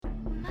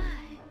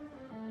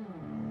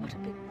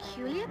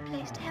peculiar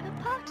place to have a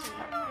party.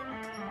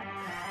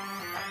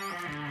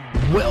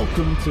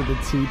 Welcome to the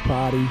Tea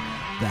Party,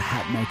 the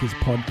Hatmakers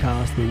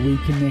podcast where we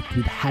connect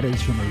with hatters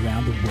from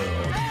around the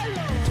world.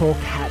 Talk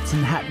hats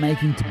and hat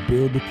making to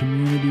build the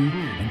community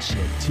and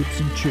share tips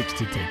and tricks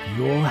to take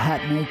your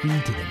hat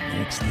making to the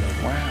next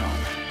level. Wow.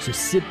 So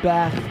sit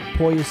back,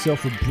 pour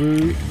yourself a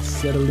brew and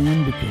settle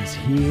in because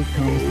here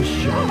comes the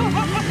show.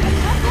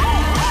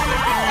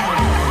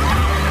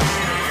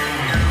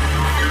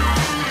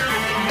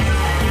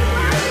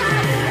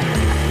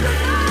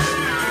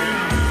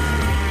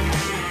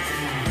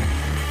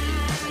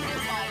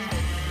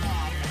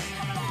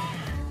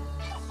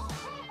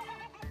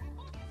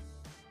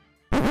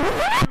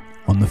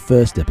 On the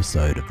first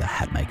episode of the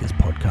Hatmakers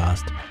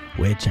podcast,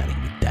 we're chatting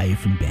with Dave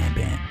from Bam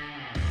Bam,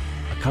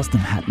 a custom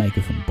hat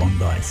maker from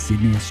Bondi,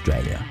 Sydney,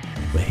 Australia,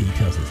 where he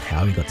tells us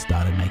how he got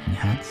started making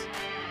hats,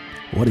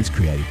 what his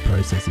creative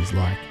process is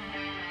like,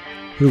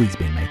 who he's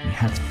been making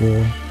hats for,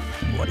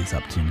 and what he's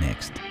up to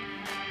next.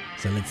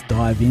 So let's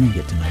dive in and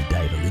get to know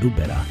Dave a little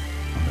better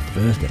on the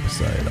first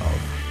episode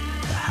of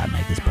the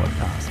Hatmakers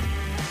podcast.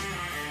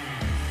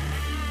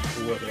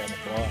 We'll work it on the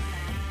fly.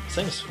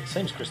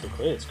 Seems crystal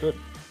clear. It's good.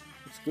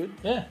 Good.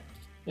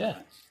 Yeah.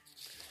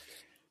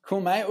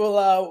 Cool, mate.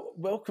 Well,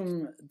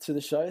 welcome to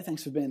the show.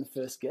 Thanks for being the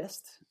first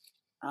guest.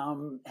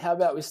 How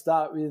about we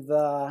start with,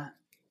 how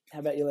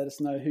about you let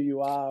us know who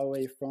you are, where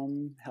you're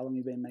from, how long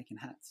you've been making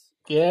hats?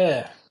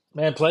 Yeah,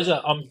 man,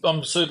 pleasure.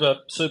 I'm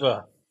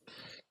super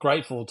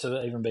grateful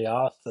to even be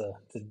asked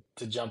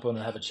to jump on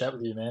and have a chat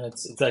with you, man.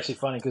 It's actually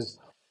funny because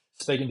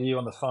speaking to you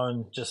on the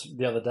phone just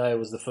the other day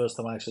was the first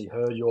time I actually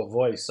heard your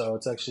voice. So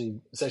it's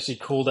actually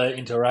cool to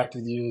interact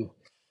with you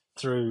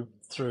through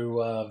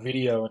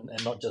video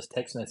and not just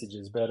text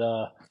messages, but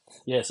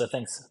so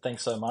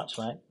thanks so much,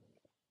 mate.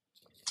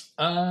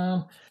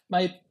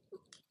 Mate,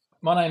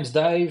 my name's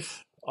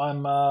Dave. I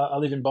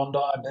live in Bondi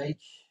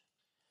Beach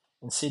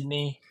in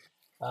Sydney.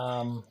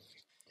 I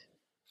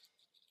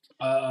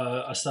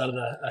started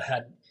a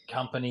hat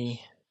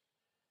company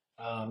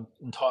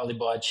entirely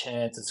by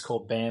chance. It's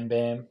called Bam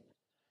Bam,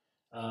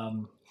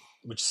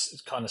 which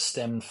kind of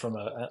stemmed from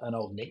an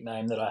old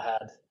nickname that I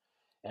had.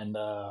 And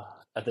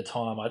at the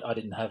time, I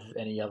didn't have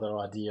any other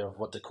idea of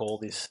what to call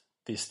this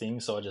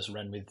thing, so I just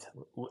ran with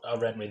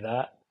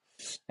that.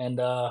 And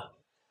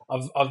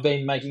I've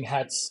been making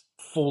hats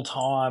full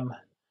time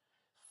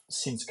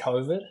since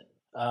COVID,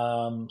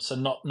 so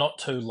not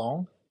too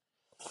long.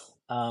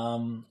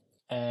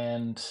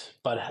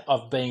 But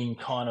I've been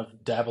kind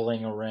of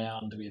dabbling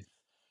around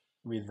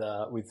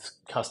with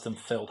custom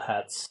felt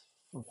hats,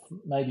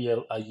 maybe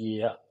a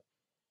year.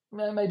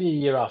 Maybe a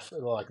year after,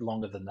 like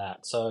longer than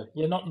that. So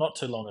yeah, not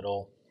too long at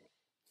all.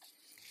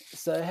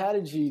 So how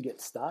did you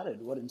get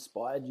started? What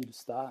inspired you to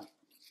start?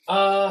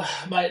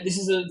 Mate, this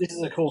is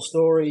a cool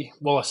story.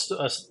 Well,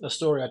 a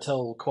story I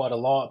tell quite a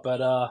lot,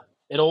 but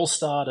it all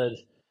started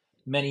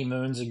many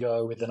moons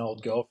ago with an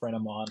old girlfriend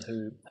of mine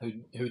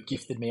who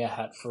gifted me a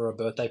hat for a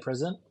birthday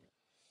present,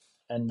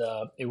 and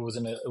it was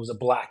a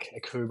black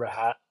Akubra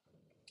hat,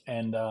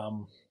 and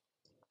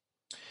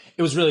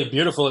it was really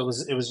beautiful. It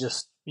was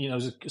just, it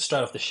was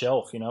straight off the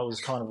shelf. It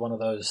was kind of one of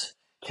those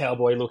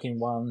cowboy looking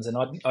ones, and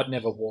I'd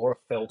never wore a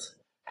felt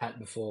hat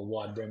before,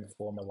 wide brim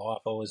before in my life.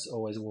 I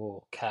always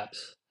wore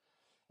caps,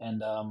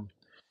 and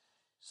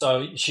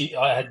so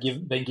I had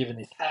been given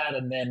this hat,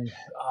 and then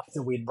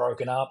after we'd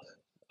broken up,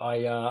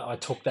 I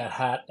took that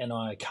hat and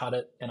I cut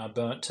it and I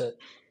burnt it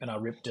and I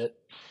ripped it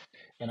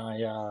and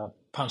I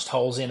punched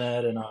holes in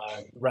it and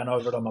I ran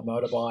over it on my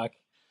motorbike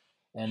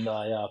and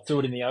I threw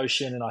it in the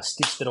ocean and I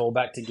stitched it all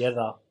back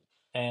together.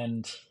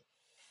 And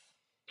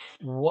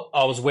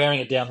I was wearing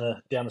it down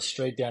the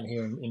street down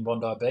here in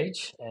Bondi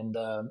Beach, and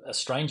a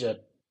stranger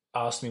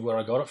asked me where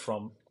I got it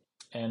from,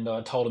 and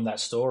I told them that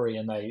story,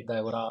 and they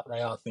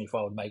asked me if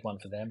I would make one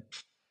for them,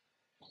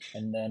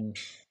 and then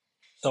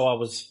so I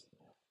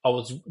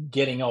was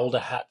getting older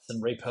hats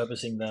and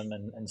repurposing them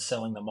and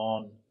selling them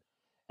on,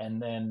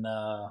 and then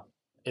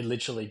it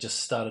literally just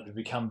started to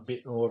become a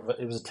bit more of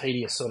it was a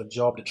tedious sort of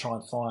job to try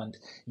and find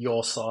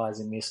your size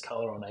in this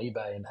color on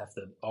eBay and have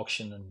to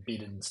auction and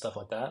bid and stuff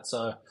like that.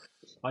 So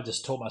I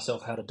just taught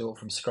myself how to do it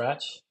from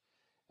scratch,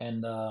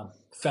 and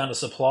found a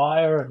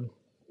supplier and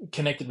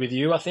connected with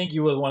you. I think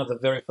you were one of the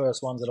very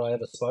first ones that I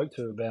ever spoke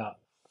to about,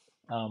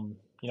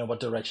 what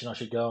direction I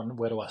should go and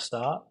where do I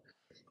start.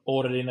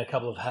 Ordered in a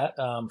couple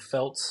of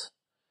felts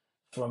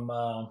from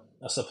a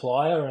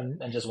supplier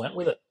and just went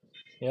with it.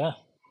 Yeah.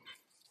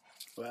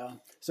 Wow.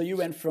 So you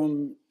went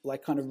from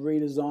like kind of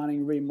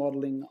redesigning,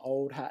 remodeling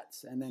old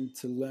hats and then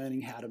to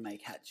learning how to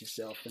make hats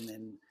yourself and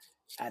then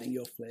adding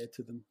your flair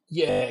to them.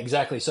 Yeah,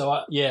 exactly. So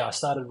I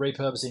started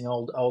repurposing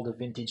older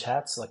vintage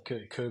hats like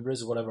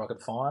Kubras or whatever I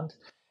could find.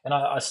 And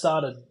I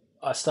started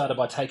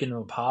by taking them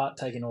apart,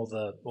 taking all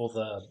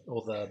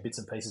the bits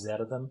and pieces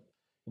out of them.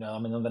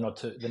 They're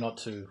not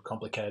too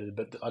complicated,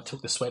 but I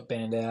took the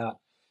sweatband out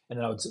and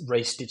then I would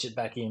re-stitch it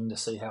back in to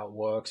see how it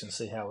works and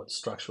see how it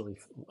structurally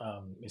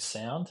is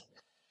sound.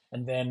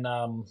 And then,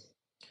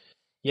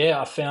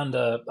 I found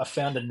a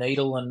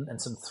needle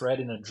and some thread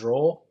in a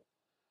drawer,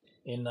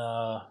 in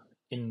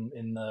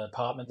in the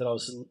apartment that I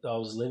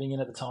was living in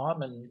at the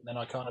time, and then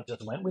I kind of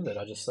just went with it.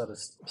 I just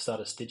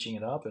started stitching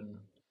it up and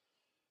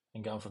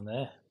going from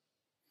there.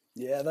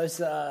 Yeah, those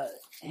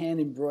hand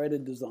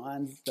embroidered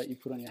designs that you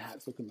put on your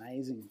hats look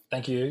amazing.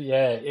 Thank you.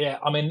 Yeah, yeah.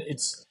 I mean,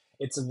 it's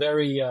a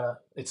very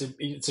it's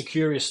a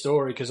curious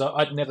story because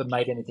I'd never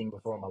made anything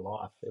before in my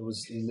life. It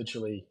was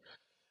literally,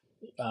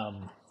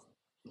 um,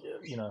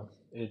 you know,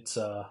 it's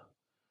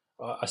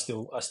I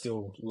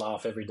still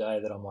laugh every day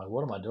that I'm like,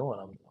 what am I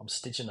doing? I'm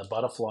stitching a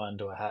butterfly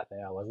into a hat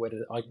now. Like, where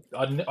did I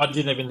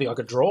didn't even think I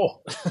could draw.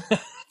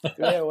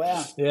 Yeah,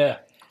 wow. Yeah,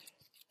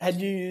 Had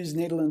you used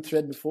needle and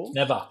thread before?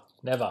 never,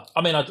 never.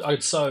 I mean,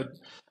 I'd sewed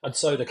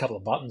a couple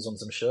of buttons on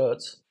some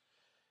shirts,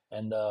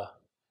 and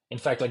in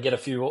fact, I get a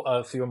few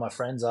of my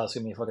friends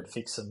asking me if I could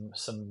fix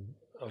some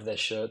of their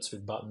shirts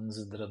with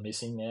buttons that are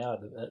missing now,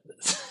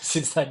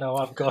 since they know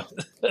I've got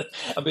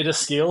a bit of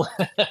skill.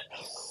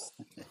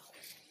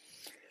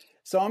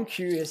 So I'm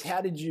curious,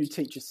 how did you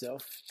teach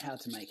yourself how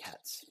to make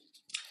hats?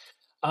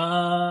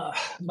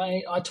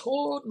 Mate, I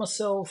taught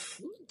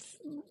myself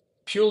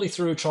purely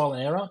through trial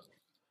and error.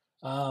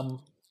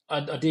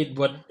 I did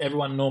what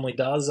everyone normally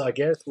does, I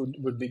guess,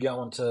 would be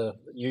going to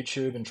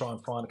YouTube and try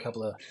and find a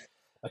couple of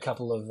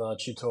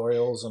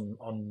tutorials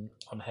on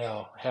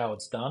how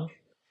it's done.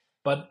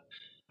 But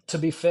to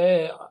be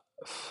fair,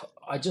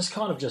 I just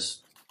kind of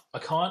just I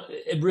can't.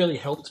 It really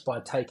helped by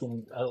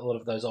taking a lot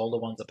of those older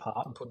ones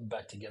apart and putting them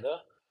back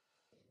together.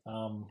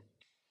 Um,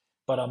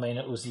 but I mean,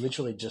 it was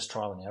literally just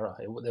trial and error.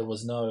 There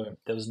was no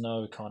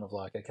kind of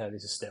like, okay,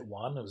 this is step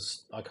one. It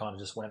was I kind of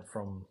just went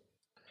from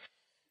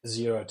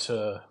zero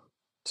to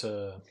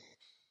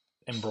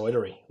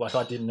embroidery. Like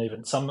I didn't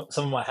even some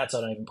of my hats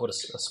I don't even put a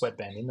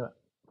sweatband into it.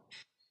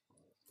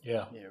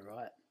 Yeah. Yeah,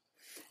 right.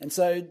 And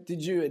so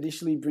did you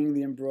initially bring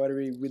the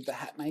embroidery with the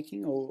hat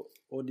making, or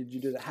did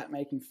you do the hat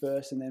making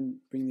first and then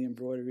bring the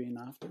embroidery in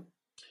after?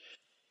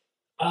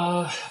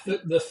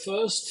 The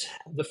first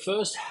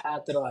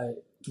hat that I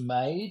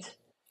made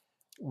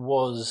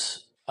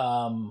was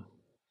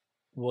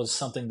was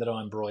something that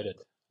I embroidered.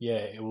 Yeah,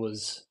 it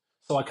was.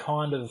 So I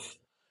kind of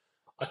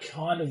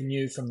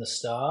knew from the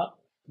start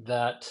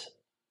that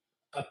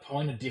a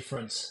point of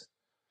difference,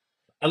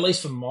 at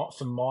least for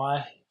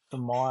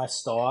my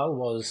style,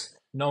 was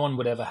no one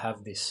would ever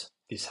have this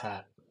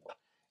hat.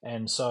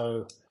 And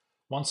so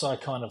once I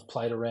kind of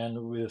played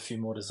around with a few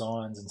more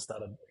designs and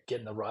started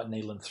getting the right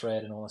needle and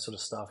thread and all that sort of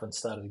stuff, and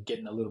started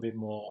getting a little bit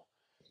more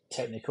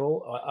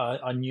technical,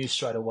 I knew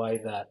straight away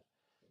that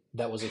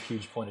that was a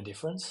huge point of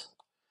difference.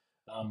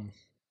 Um,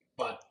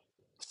 but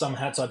some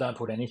hats I don't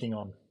put anything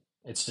on.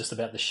 It's just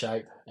about the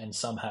shape, and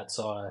some hats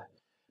I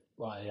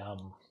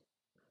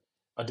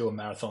I do a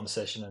marathon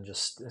session and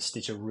just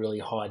stitch a really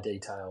high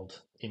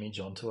detailed image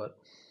onto it.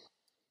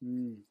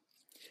 Mm.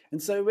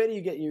 And so where do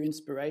you get your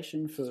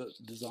inspiration for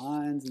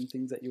designs and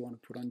things that you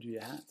want to put onto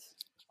your hats?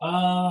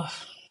 Uh,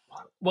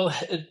 well,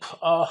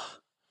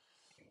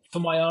 for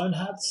my own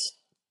hats,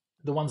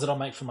 the ones that I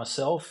make for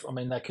myself, I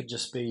mean, that could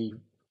just be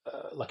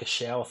like a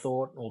shower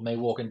thought, or me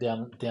walking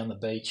down the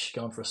beach,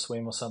 going for a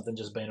swim or something,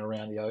 just being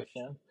around the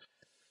ocean.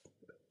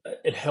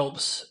 It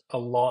helps a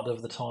lot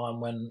of the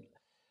time when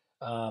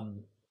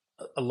um,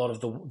 a lot of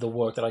the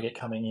work that I get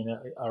coming in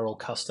are all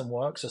custom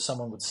work. So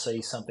someone would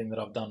see something that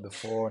I've done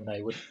before, and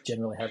they would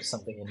generally have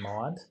something in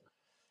mind.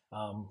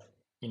 Um,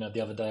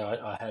 the other day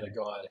I had a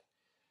guy.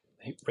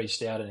 He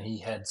reached out and he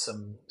had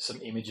some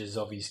images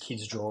of his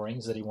kids'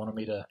 drawings that he wanted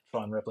me to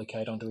try and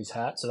replicate onto his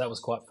hat. So that was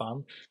quite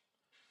fun.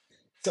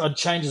 So it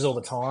changes all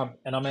the time,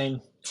 and I mean,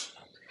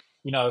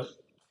 you know,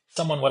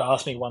 someone would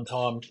ask me one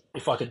time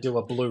if I could do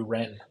a blue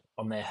wren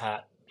on their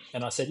hat.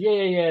 And I said,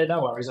 yeah,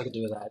 no worries, I could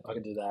do that. I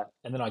could do that.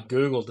 And then I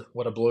Googled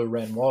what a blue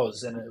wren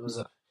was, and it was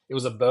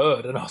a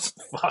bird. And I was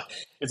like, fuck,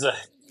 it's a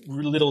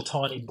little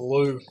tiny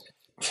blue,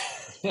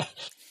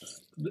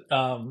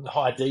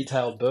 high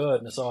detailed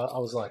bird. And so I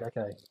was like,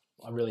 okay,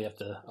 I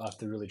have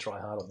to really try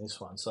hard on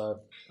this one. So,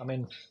 I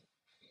mean,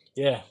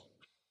 yeah,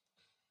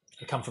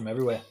 they come from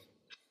everywhere.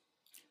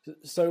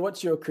 So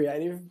what's your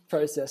creative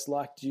process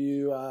like? Do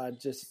you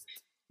just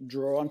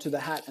draw onto the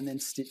hat and then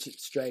stitch it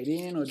straight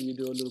in, or do you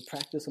do a little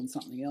practice on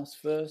something else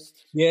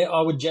first? Yeah,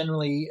 I would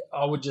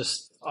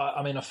just,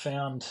 I mean, I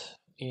found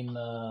in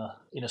a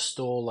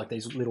store like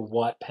these little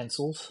white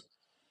pencils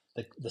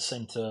that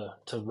seem to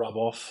rub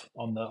off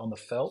on the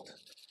felt.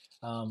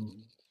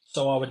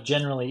 So I would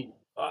generally,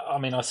 I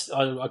mean,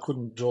 I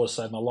couldn't draw to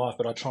save my life,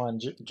 but I try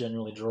and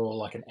generally draw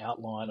like an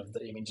outline of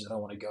the image that I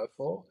want to go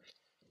for,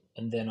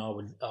 and then I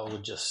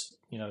would just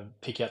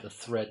pick out the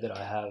thread that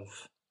I have,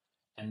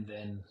 and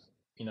then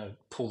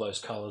pull those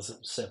colors,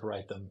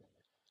 separate them,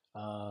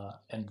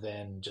 and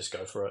then just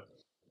go for it.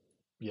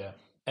 Yeah,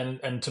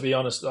 and to be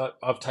honest,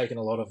 I've taken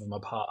a lot of them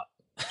apart.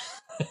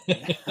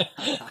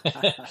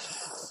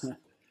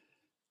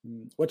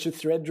 What's your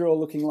thread drawer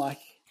looking like?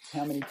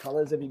 How many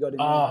colours have you got in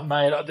there? Oh,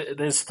 mate,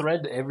 there's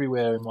thread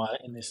everywhere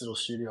in this little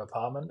studio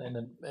apartment,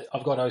 and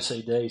I've got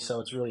OCD, so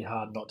it's really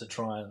hard not to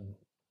try and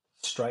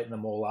straighten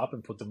them all up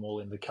and put them all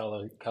into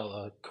color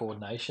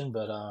coordination.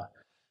 But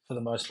for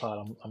the most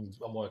part,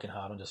 I'm working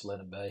hard on just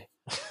letting it be.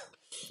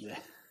 Yeah.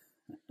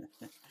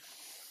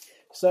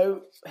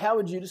 So, how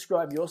would you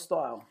describe your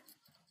style?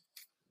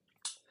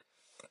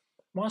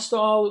 My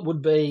style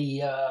would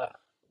be uh,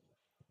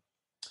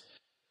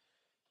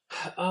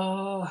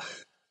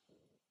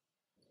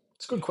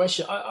 it's a good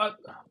question.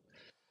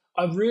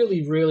 I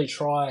really really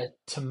try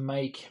to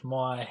make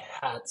my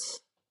hats,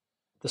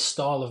 the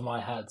style of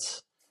my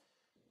hats,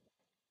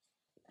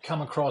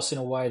 come across in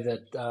a way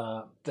that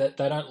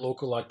they don't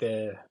look like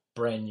they're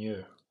brand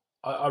new.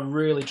 I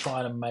really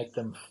try to make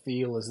them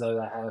feel as though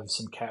they have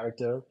some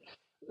character.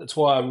 That's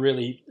why I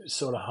really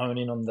sort of hone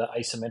in on the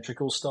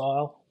asymmetrical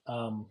style.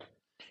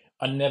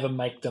 I never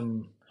make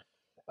them.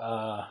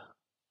 Uh,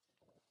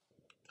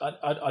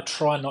 I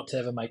try not to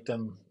ever make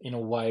them in a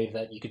way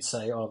that you could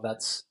say, "Oh,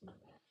 that's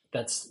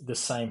the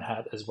same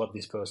hat as what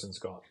this person's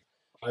got."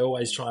 I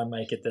always try and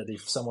make it that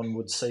if someone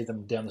would see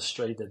them down the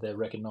street, that they're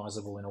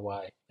recognizable in a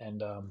way,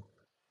 and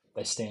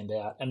they stand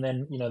out. And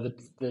then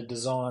the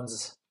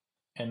designs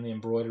and the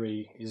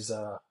embroidery is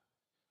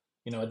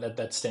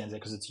that stands out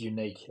because it's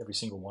unique, every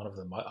single one of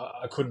them.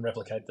 I couldn't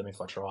replicate them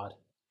if I tried.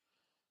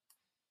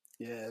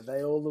 Yeah,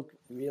 they all look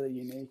really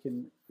unique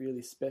and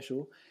really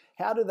special.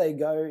 How do they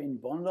go in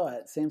Bondi?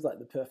 It seems like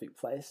the perfect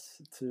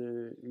place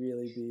to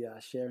really be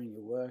sharing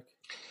your work.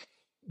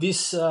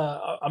 This,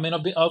 I mean,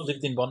 I've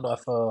lived in Bondi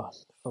for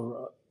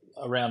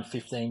around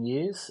 15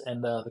 years,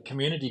 and the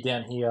community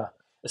down here,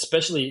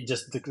 especially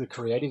just the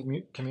creative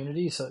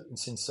community, so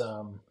since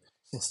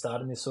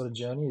starting this sort of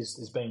journey,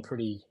 has been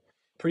pretty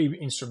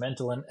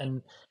instrumental,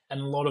 and a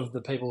lot of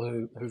the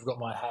people who've got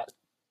my hat,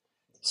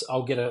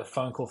 I'll get a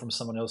phone call from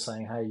someone else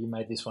saying, "Hey, you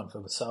made this one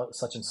for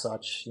such and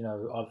such.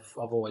 I've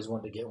always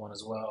wanted to get one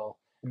as well,"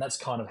 and that's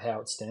kind of how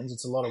it stems.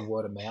 It's a lot of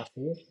word of mouth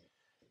here.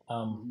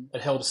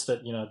 It helps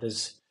that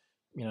there's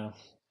you know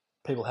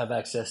people have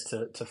access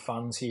to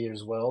funds here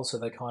as well, so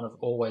they're kind of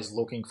always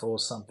looking for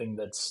something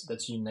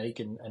that's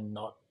unique and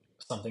not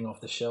something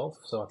off the shelf.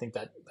 So I think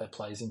that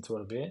plays into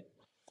it a bit.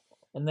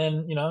 And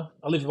then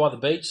I live by the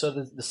beach, so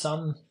the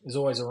sun is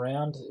always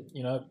around.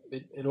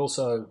 It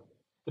also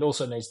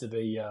needs to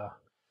be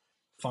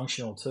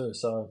functional too.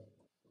 So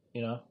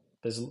you know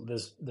there's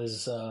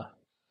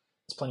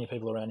plenty of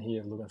people around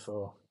here looking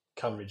for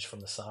coverage from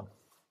the sun.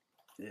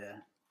 Yeah,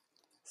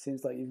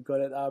 seems like you've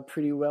got it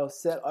pretty well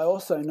set. I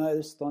also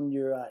noticed on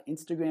your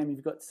Instagram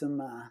you've got some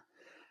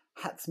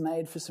hats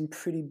made for some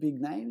pretty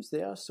big names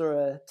there. I saw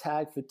a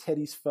tag for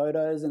Teddy's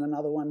Photos and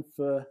another one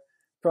for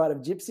Pride of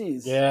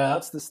Gypsies. Yeah,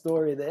 What's the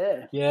story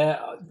there? yeah.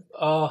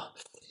 Uh,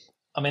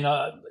 I mean,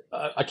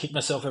 I kick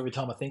myself every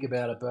time I think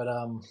about it, but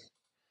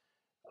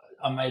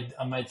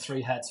I made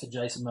three hats for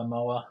Jason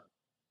Momoa,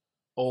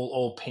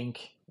 all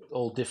pink,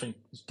 all different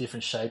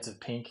shades of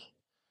pink,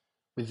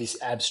 with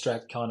this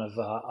abstract kind of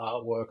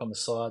artwork on the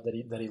side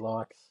that he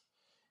likes.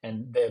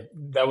 And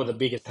they were the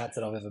biggest hats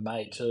that I've ever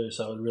made too.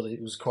 So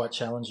it was quite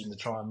challenging to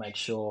try and make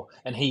sure.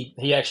 And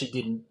he actually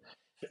didn't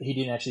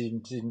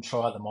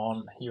try them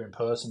on here in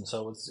person.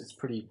 So it was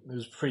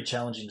pretty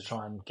challenging to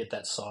try and get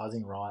that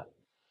sizing right.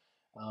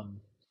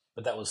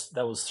 But that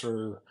was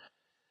through.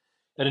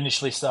 It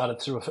initially started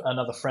through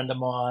another friend of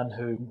mine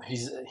who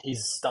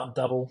he's stunt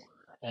double,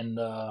 and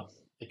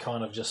it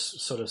kind of just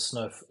sort of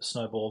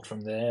snowballed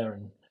from there.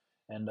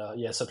 And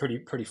yeah, so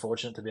pretty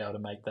fortunate to be able to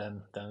make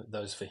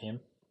those for him.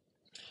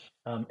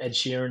 Ed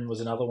Sheeran was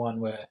another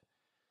one where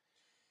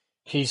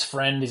his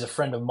friend is a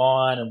friend of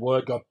mine, and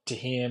word got to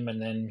him,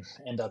 and then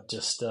end up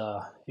just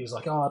he was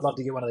like, "Oh, I'd love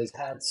to get one of these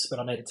hats, but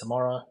I need it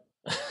tomorrow."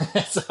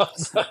 So I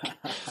was like,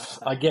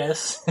 "I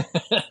guess,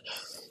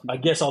 I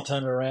guess I'll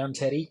turn it around,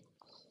 Teddy."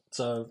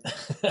 So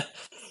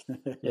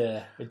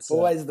yeah, it's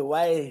Always the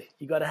way.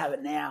 You got to have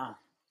it now.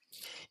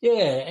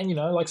 yeah, and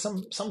like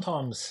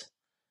sometimes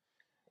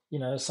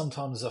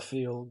I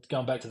feel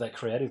going back to that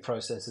creative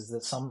process is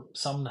that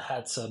some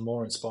hats are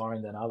more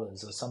inspiring than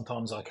others, or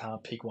sometimes I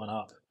can't pick one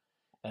up,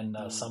 and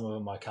some of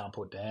them I can't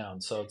put down.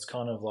 So it's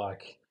kind of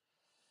like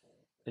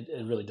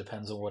it really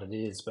depends on what it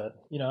is. But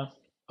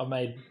I've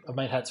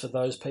made hats for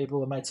those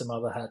people. I made some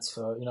other hats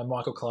for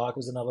Michael Clark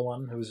was another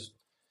one who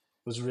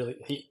was really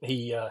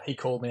he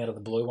called me out of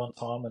the blue one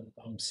time, and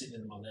I'm sitting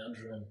in my lounge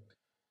room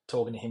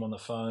talking to him on the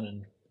phone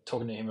and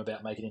talking to him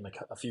about making him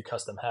a few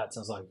custom hats.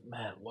 And I was like,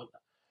 man, what?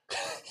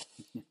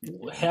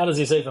 How does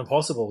this even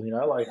possible?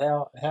 Like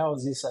how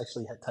is this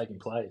actually taking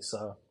place?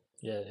 So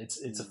yeah,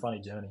 it's a funny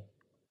journey.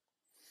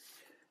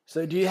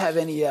 So, do you have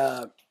any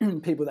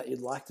people that you'd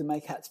like to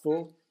make hats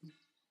for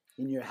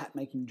in your hat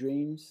making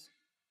dreams,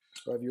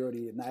 or have you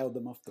already nailed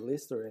them off the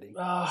list already?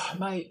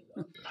 Mate,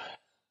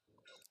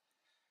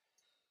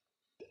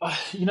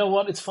 you know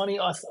what? It's funny.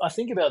 I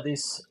think about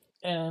this,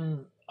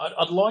 and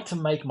I'd like to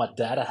make my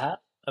dad a hat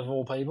of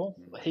all people.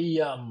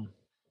 He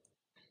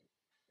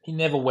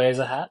never wears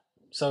a hat,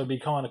 so it'd be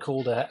kind of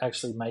cool to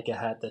actually make a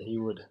hat that he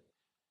would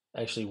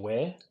actually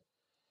wear.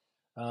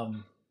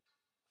 Um,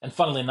 and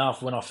funnily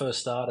enough, when I first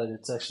started,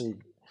 it's actually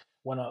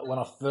when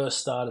I first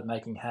started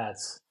making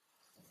hats.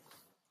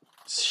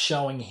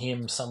 showing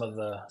him some of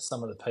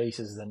the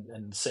pieces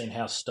and seeing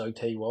how stoked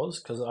he was,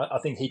 because I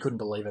think he couldn't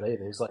believe it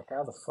either. He's like,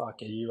 "How the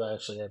fuck are you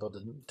actually able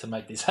to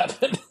make this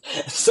happen?"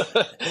 So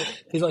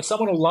he's like,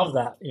 "Someone will love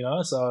that," you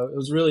know. So it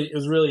was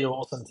really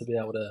awesome to be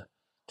able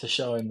to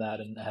show him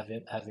that and have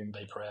him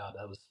be proud.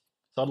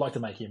 So I'd like to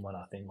make him one,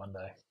 I think, one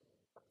day.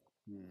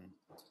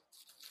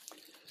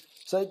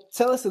 So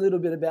tell us a little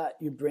bit about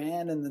your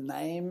brand and the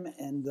name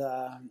and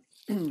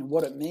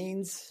what it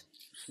means,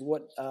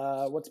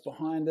 what's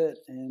behind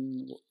it,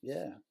 and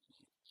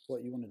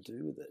what you want to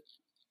do with it.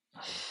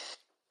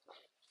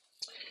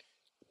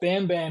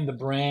 Bam Bam, the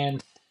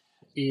brand,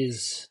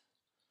 is,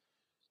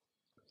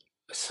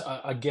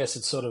 I guess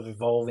it's sort of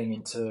evolving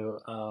into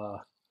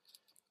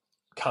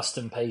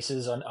custom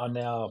pieces. I'm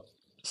now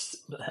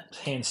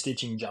hand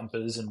stitching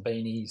jumpers and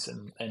beanies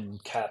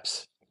and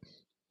caps,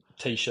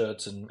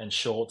 t-shirts and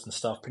shorts and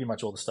stuff, pretty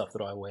much all the stuff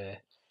that I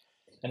wear.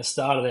 And it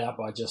started out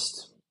by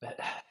just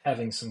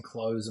having some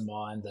clothes of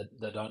mine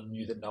that I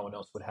knew that no one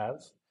else would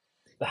have.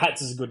 The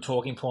hats is a good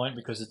talking point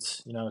because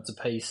it's a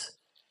piece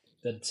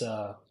that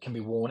can be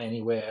worn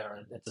anywhere,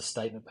 and it's a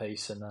statement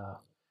piece, and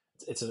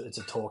it's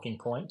a talking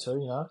point too,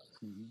 you know.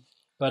 Mm-hmm.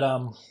 But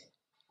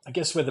I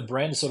guess where the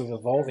brand is sort of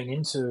evolving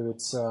into,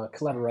 it's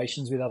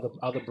collaborations with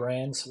other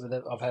brands.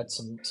 I've had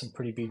some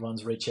pretty big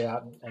ones reach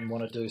out and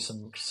want to do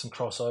some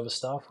crossover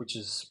stuff, which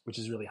is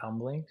really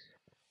humbling.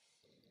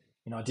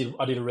 You know,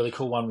 I did a really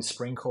cool one with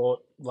Spring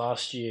Court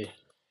last year,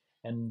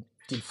 and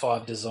did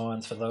 5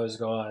 designs for those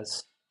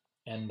guys,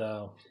 and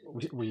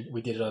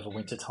we did it over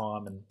winter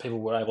time, and people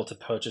were able to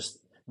purchase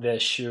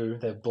their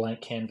blank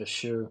canvas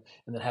shoe,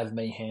 and then have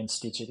me hand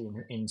stitch it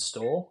in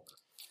store.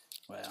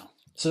 Wow.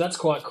 So that's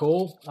quite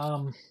cool.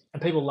 And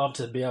people love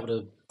to be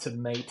able to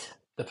meet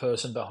the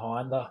person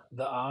behind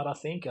the art. I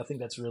think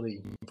that's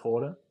really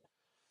important.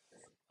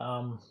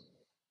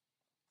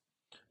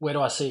 Where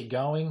do I see it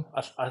going?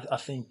 I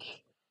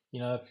think, you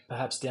know,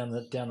 perhaps down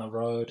the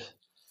road,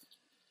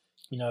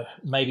 you know,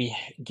 maybe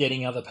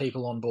getting other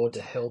people on board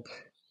to help,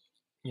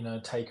 you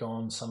know, take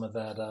on some of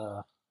that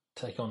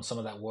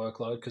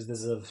workload, because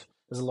there's a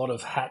lot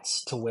of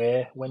hats to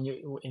wear when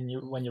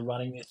you're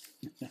running this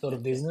sort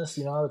of business.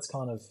 You know, it's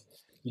kind of,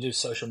 you do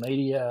social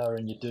media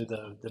and you do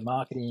the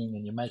marketing,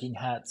 and you're making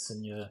hats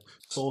and you're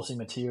sourcing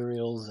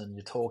materials and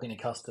you're talking to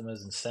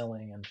customers and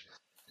selling, and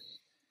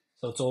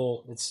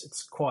so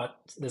there's quite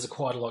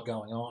a lot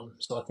going on.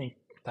 So I think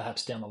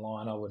perhaps down the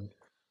line I would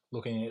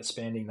looking at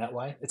expanding that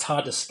way. It's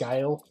hard to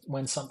scale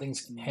when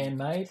something's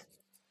handmade.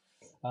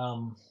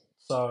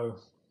 So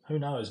who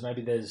knows?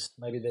 Maybe there's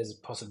a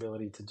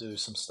possibility to do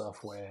some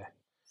stuff where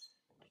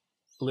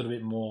a little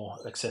bit more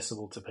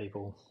accessible to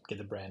people, get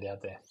the brand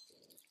out there.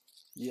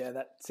 Yeah,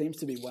 that seems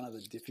to be one of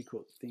the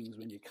difficult things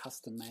when you're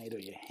custom made or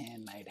you're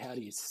handmade. How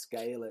do you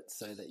scale it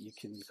so that you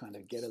can kind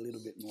of get a little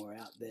bit more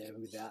out there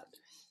without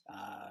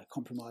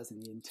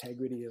compromising the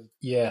integrity of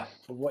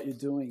what you're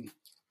doing?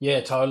 Yeah,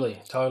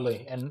 totally.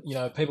 And you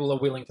know, people are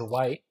willing to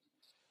wait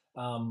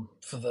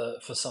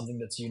for something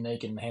that's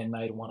unique and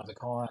handmade and one of a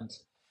kind.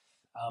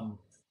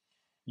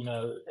 You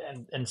know,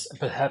 and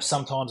perhaps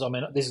sometimes, I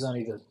mean, this is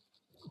only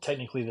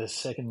technically the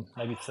second,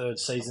 maybe third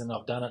season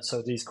I've done it, so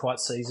it is quite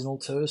seasonal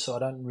too. So I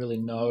don't really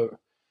know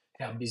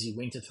how busy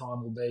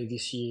wintertime will be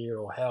this year,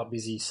 or how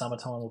busy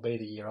summertime will be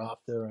the year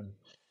after, and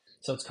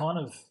so it's kind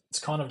of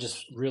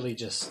just really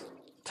just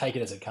take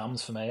it as it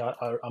comes for me.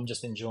 I'm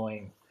just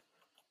enjoying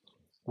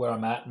where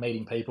I'm at,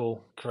 meeting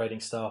people, creating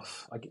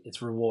stuff.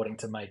 It's rewarding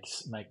to make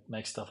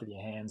stuff with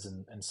your hands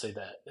and see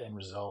that end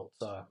result.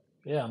 So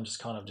yeah, I'm just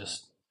kind of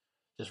just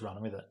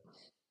running with it.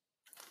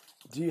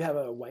 Do you have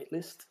a wait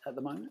list at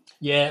the moment?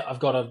 Yeah, I've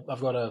got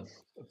a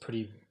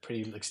pretty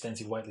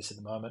extensive wait list at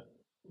the moment.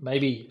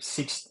 Maybe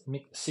six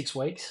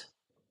weeks,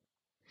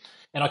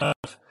 and I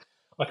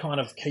kind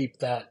of keep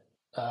that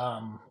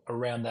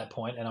around that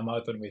point, and I'm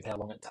open with how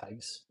long it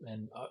takes.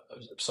 And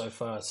so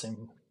far,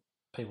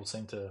 people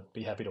seem to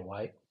be happy to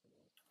wait.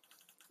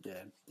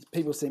 Yeah,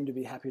 people seem to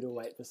be happy to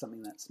wait for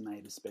something that's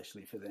made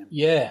especially for them.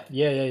 Yeah.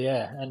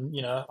 And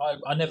you know,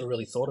 I never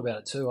really thought about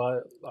it too.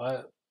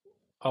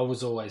 I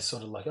was always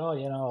sort of like, oh,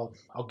 you know,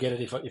 I'll get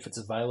it if it's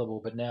available.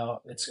 But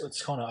now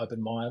it's kind of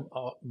opened my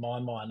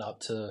mind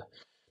up to,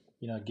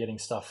 you know, getting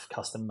stuff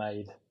custom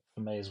made for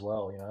me as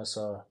well. You know,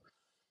 so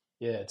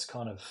yeah, it's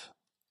kind of,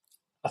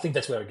 I think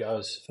that's where it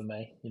goes for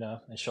me. You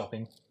know, and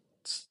shopping,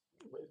 it's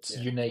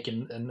unique,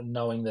 and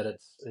knowing that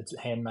it's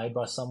handmade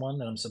by someone,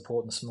 and I'm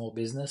supporting a small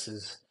business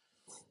is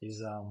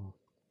it's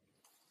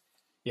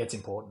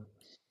important.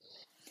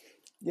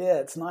 Yeah,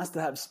 it's nice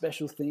to have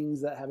special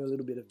things that have a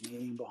little bit of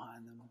meaning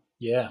behind them.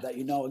 Yeah. That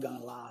you know are going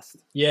to last.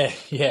 Yeah.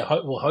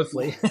 Well,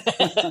 hopefully.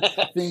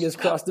 Fingers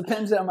crossed.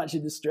 Depends how much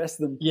you distress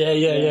them. Yeah.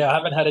 I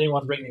haven't had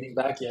anyone bring anything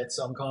back yet,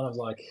 so I'm kind of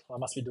like, I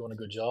must be doing a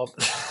good job.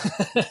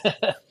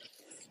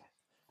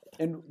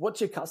 And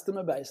what's your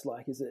customer base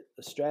like? Is it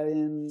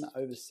Australian,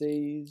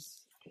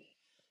 overseas?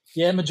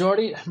 Yeah,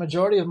 majority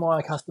of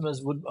my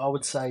customers I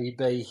would say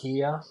be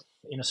here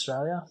in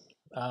Australia.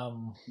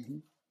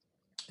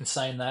 In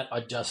saying that,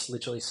 I just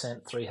literally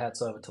sent 3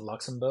 hats over to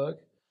Luxembourg.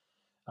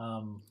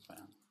 Wow.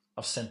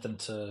 I've sent them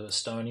to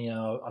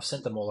Estonia. I've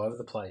sent them all over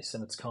the place,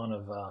 and it's kind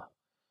of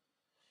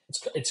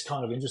it's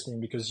kind of interesting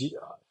because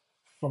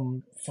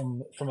from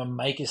a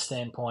maker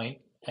standpoint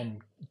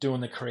and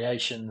doing the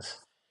creations,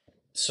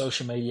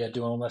 social media,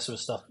 doing all that sort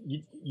of stuff,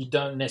 you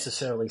don't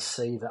necessarily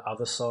see the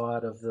other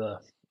side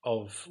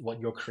of what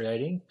you're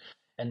creating.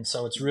 And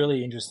so it's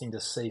really interesting to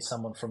see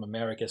someone from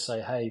America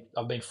say, "Hey,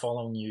 I've been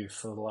following you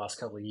for the last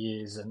couple of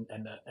years, and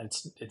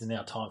it's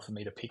now time for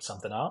me to pick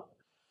something up."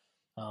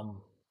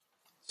 Um,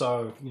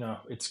 so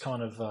it's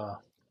kind of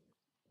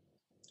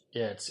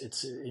yeah,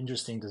 it's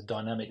interesting the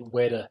dynamic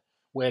where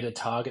to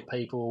target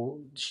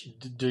people.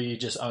 Do you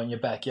just own your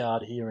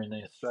backyard here in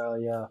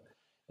Australia?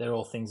 They're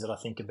all things that I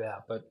think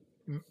about, but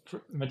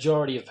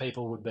majority of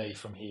people would be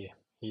from here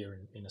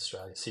in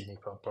Australia, Sydney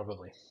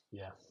probably.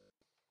 Yeah.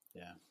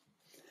 Yeah.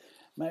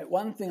 Mate,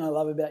 one thing I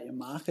love about your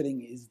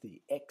marketing is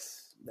the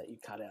X that you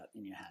cut out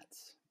in your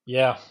hats.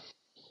 Yeah.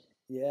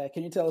 Yeah,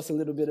 can you tell us a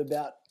little bit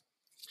about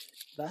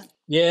that?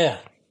 Yeah.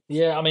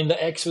 Yeah. I mean,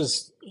 the X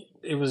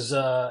it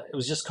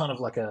was just kind of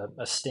like a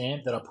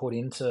stamp that I put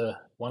into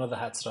one of the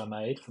hats that I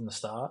made from the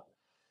start.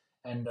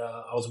 And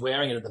I was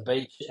wearing it at the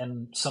beach,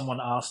 and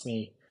someone asked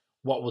me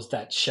what was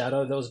that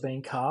shadow that was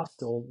being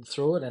cast all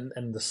through it,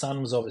 and the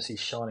sun was obviously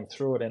shining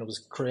through it, and it was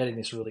creating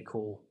this really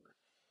cool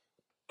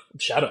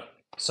shadow.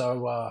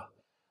 So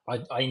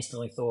I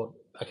instantly thought,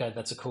 okay,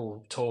 that's a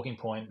cool talking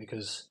point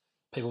because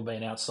people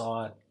being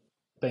outside,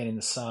 being in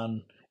the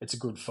sun, it's a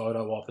good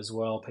photo op as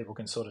well. People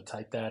can sort of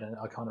take that, and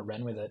I kind of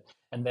ran with it,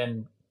 and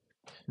then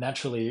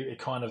naturally it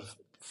kind of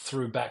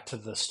threw back to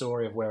the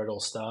story of where it all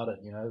started.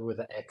 With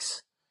the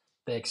ex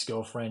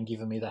girlfriend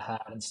giving me the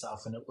hat and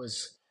stuff, and it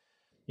was,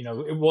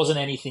 it wasn't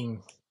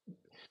anything.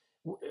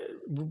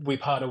 We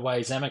parted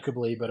ways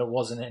amicably, but it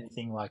wasn't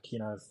anything like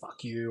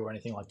fuck you or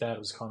anything like that. It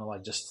was kind of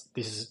like just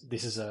this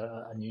is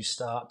a new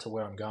start to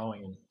where I'm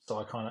going, and so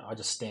I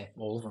just stamped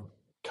all of them,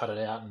 cut it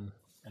out, and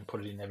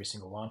put it in every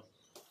single one.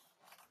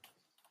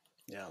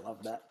 Yeah, I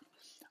love that.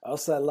 I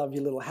also love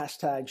your little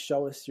hashtag,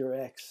 show us your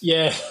X.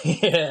 Yeah,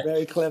 yeah.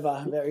 Very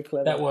clever, very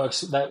clever. That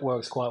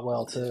works quite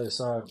well too.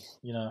 So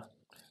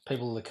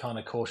people are kind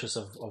of cautious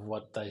of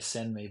what they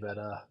send me, but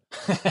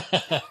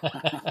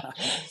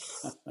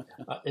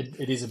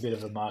it is a bit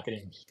of a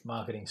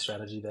marketing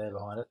strategy there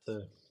behind it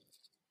too.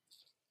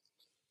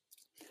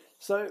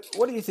 So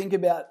what do you think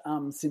about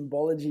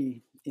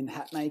symbology in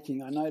hat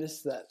making? I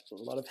noticed that a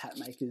lot of hat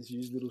makers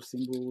use little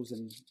symbols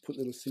and put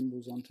little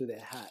symbols onto their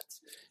hats.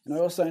 And I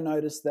also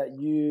noticed that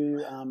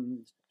you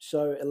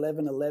show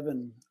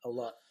 1111 a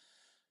lot.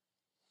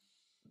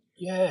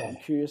 Yeah. I'm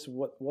curious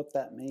what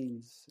that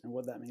means and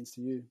what that means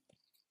to you.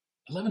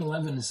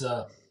 1111 is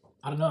I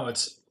don't know.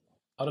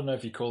 I don't know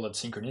if you call it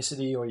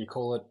synchronicity or you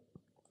call it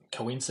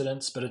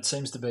coincidence, but it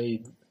seems to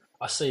be.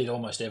 I see it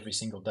almost every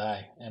single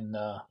day, and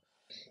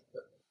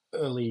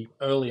early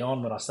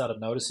on when I started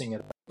noticing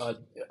it,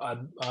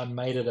 I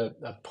made it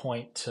a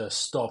point to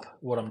stop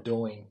what I'm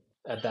doing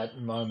at that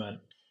moment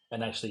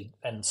and actually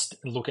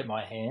look at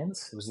my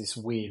hands. It was this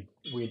weird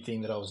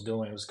thing that I was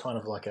doing. It was kind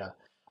of like a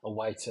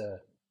way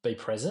to be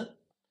present.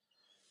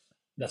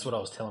 That's what I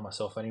was telling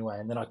myself anyway.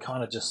 And then I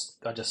just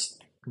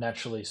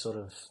naturally sort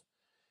of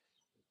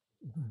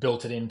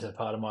built it into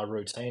part of my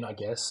routine, I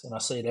guess. And I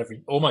see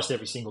it almost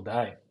every single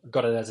day. I've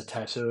got it as a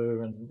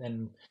tattoo,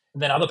 and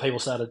then other people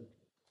started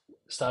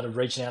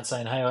reaching out and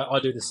saying, hey, I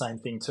do the same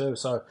thing too.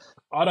 So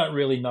I don't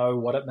really know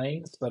what it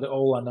means, but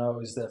all I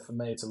know is that for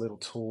me, it's a little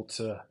tool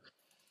to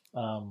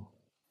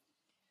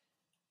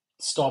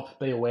stop,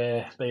 be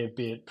aware,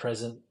 be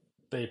present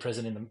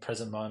in the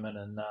present moment,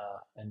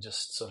 and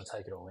just sort of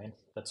take it all in.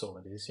 That's all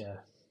it is. Yeah.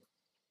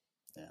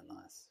 Yeah.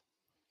 Nice.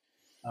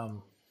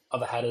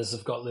 Other hatters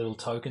have got little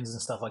tokens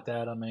and stuff like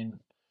that. I mean,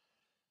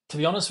 to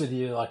be honest with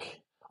you, like,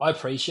 I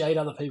appreciate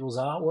other people's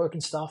artwork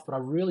and stuff, but I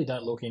really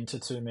don't look into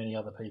too many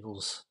other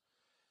people's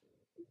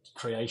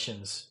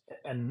creations.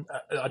 And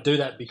I do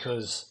that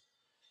because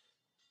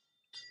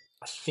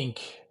I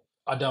think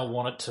I don't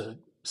want it to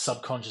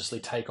subconsciously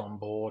take on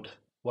board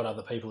what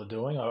other people are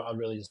doing. I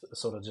really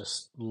sort of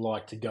just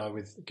like to go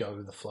with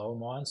the flow of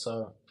mine.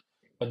 So,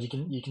 but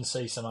you can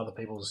see some other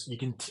people's. You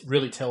can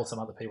really tell some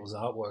other people's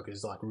artwork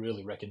is like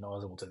really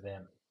recognizable to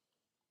them.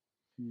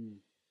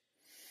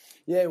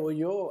 Yeah, well,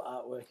 your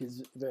artwork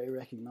is very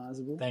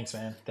recognizable. Thanks,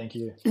 man. Thank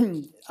you.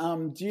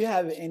 Do you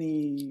have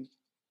any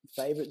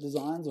favorite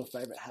designs or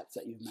favorite hats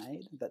that you've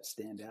made that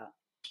stand out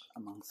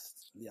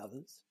amongst the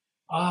others?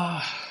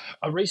 I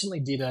recently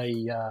did I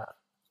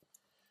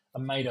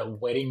made a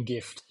wedding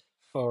gift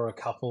for a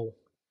couple,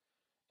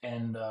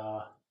 and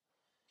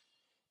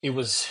it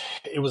was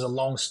a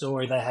long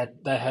story.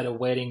 They had a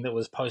wedding that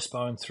was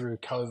postponed through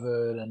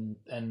COVID,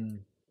 and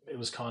it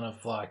was kind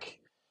of like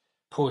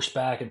pushed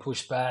back,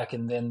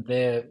 and then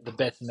the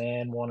best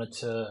man wanted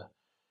to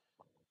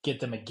get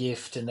them a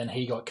gift, and then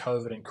he got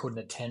COVID and couldn't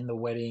attend the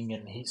wedding,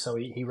 and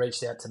he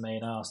reached out to me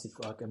and asked if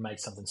I could make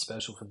something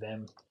special for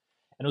them,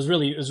 and it was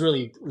really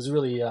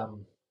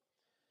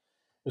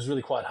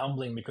quite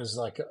humbling because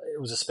like it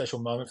was a special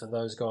moment for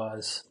those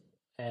guys,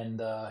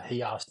 and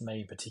he asked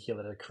me in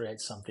particular to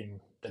create something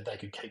that they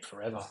could keep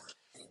forever.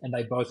 And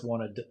they both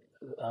wanted.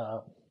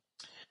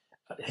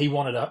 He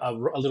wanted a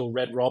little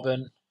red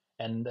robin,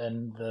 and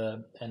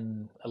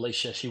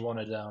Alicia, she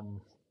wanted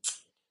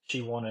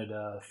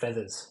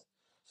feathers.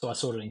 So I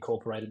sort of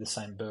incorporated the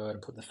same bird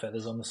and put the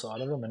feathers on the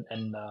side of them,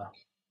 and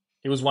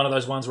it was one of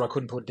those ones where I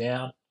couldn't put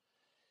down,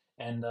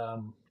 and I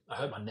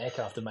hurt my neck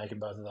after making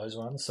both of those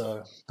ones.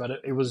 So, but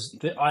it was,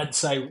 I'd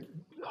say,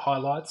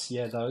 highlights.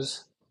 Yeah,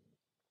 those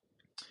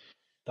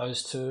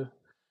two.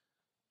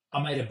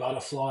 I made a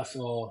butterfly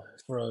for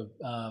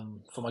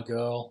my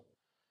girl,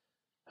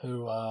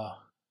 who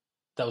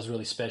that was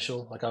really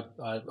special. Like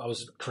I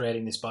was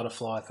creating this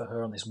butterfly for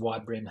her on this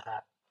wide brim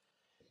hat,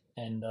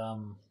 and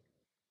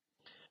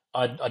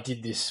I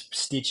did this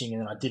stitching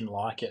and then I didn't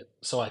like it,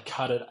 so I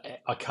cut it.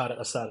 I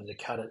started to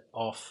cut it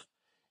off,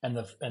 and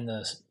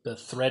the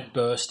thread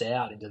burst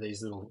out into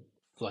these little,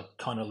 like,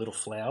 kind of little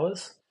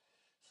flowers.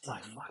 It's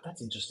like, fuck,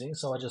 that's interesting.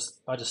 So I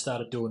just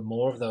started doing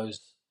more of those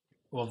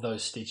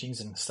stitchings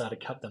and started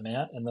to cut them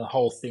out, and the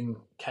whole thing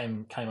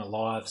came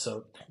alive.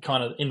 So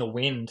kind of in the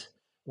wind,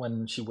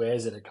 when she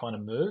wears it, it kind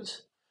of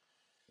moves.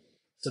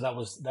 So that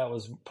was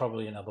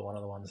probably another one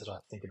of the ones that I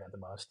think about the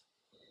most.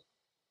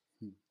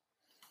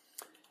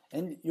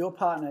 And your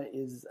partner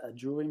is a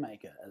jewelry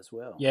maker as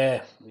well.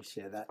 Yeah, we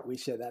share that. We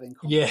share that in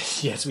common.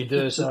 yes, we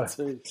do. So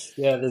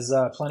yeah, there's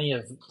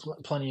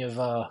plenty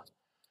of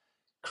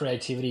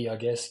creativity, I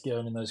guess,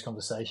 going in those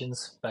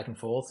conversations back and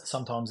forth.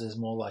 Sometimes there's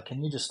more like,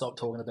 can you just stop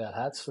talking about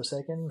hats for a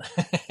second?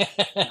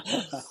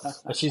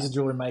 But she's a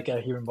jewelry maker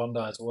here in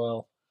Bondi as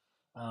well,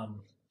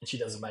 and she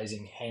does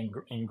amazing hand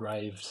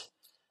engraved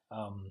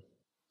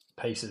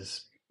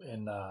pieces.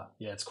 And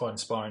yeah, it's quite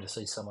inspiring to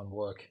see someone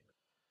work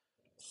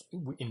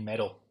in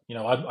metal. You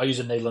know, I use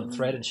a needle and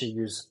thread, and she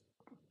used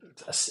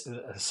a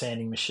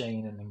sanding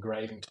machine and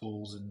engraving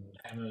tools and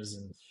hammers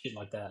and shit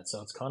like that.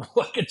 So it's kind of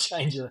like a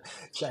change of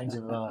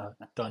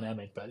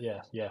dynamic. But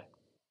yeah.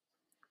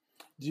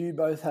 Do you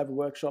both have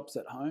workshops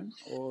at home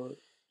or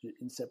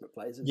in separate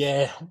places?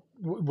 Yeah,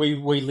 we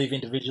live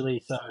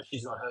individually. So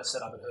she's got her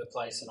set up at her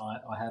place, and I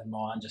have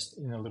mine just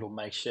in a little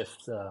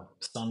makeshift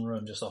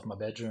sunroom just off my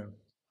bedroom.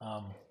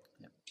 I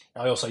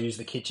also use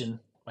the kitchen.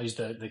 I use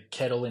the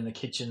kettle in the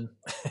kitchen.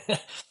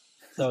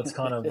 So it's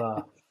kind of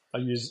I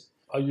use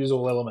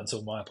all elements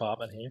of my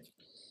apartment here.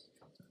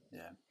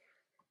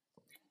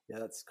 Yeah,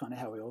 that's kind of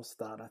how we all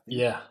start, I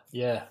think.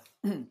 Yeah.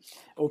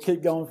 Or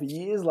keep going for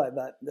years like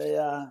that. They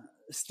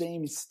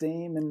steam is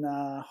steam, and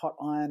hot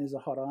iron is a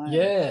hot iron.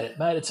 Yeah,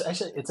 mate. It's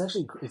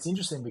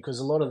interesting because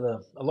a lot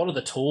of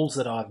the tools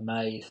that I've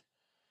made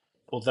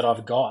or that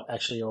I've got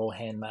actually are all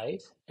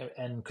handmade,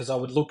 and because I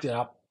would look it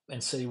up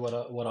and see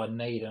what I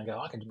need, and I go,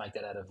 I can make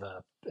that out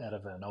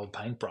of an old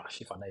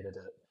paintbrush if I needed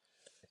it.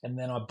 And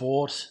then I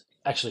bought,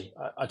 actually,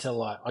 I tell a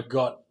lie, I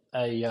got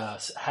a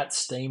hat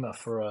steamer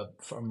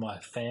from my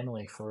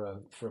family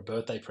for a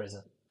birthday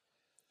present,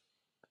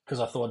 because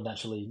I thought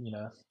naturally, you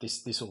know,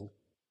 this will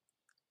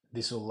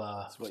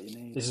That's what you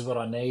need. This is what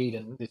I need,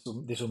 and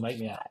this will make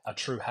me a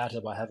true hatter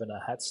by having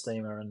a hat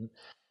steamer. And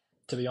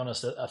to be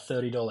honest, a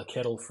 $30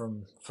 kettle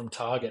from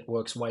Target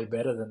works way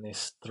better than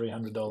this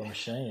 $300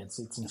 machine. It's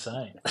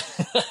insane.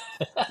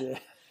 Yeah.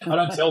 I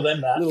don't tell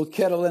them that. Little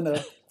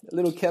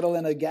kettle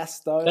and a gas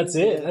stove. That's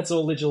it. Yeah. That's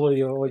all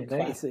literally all you need.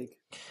 Classic.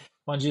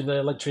 Mind you, the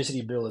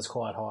electricity bill is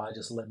quite high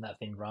just letting that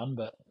thing run,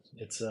 but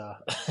it's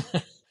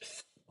it's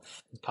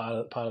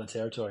part of the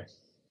territory.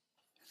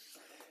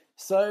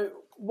 So,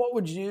 what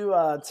would you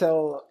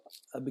tell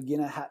a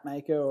beginner hat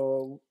maker,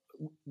 or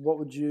what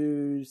would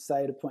you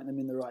say to point them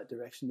in the right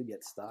direction to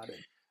get started?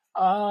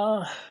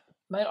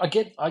 Mate,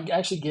 I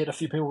actually get a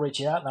few people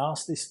reach out and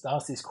ask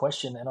this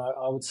question, and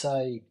I would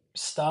say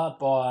start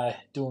by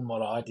doing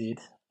what I did.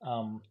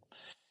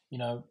 You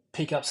know,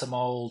 pick up some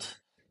old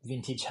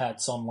vintage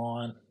hats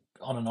online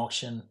on an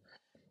auction.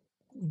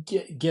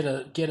 Get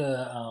a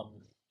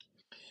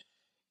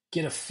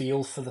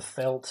feel for the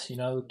felt. You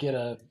know,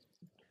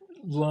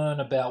 learn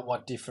about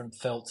what different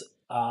felts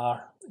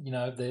are. You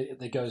know,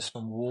 there goes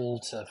from wool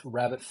to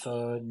rabbit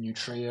fur,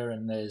 nutria,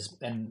 and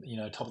you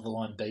know, top of the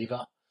line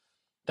beaver.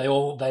 They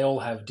all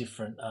have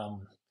different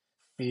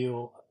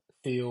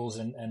feels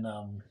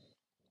and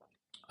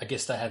I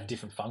guess they have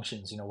different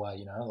functions in a way.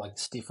 You know, like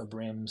stiffer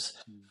brims,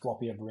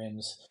 floppier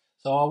brims.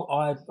 So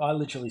I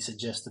literally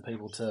suggest to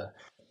people to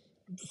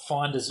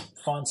find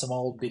some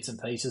old bits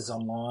and pieces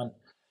online,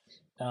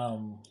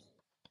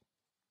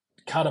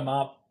 cut them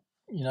up.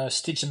 You know,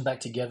 stitch them back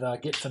together,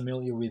 get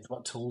familiar with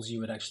what tools you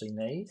would actually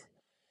need.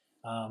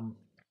 I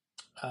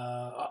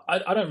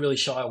don't really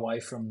shy away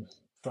from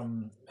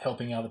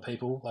helping other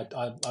people. Like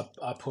I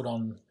put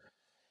them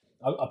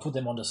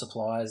onto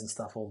suppliers and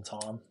stuff all the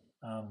time.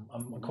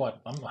 I'm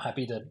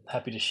happy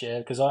to share,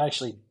 because I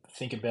actually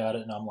think about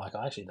it and I'm like,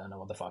 I actually don't know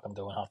what the fuck I'm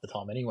doing half the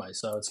time anyway.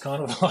 So it's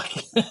kind of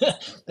like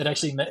it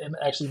actually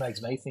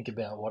makes me think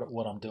about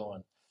what I'm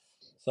doing.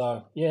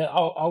 So yeah,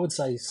 I would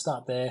say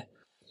start there.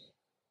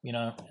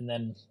 and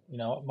then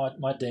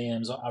my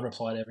DMs, I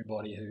reply to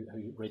everybody who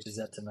reaches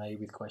out to me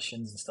with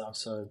questions and stuff.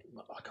 So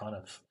I kind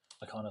of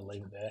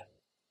leave it there.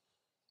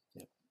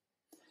 Yep.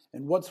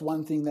 And what's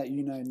one thing that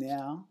you know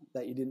now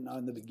that you didn't know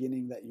in the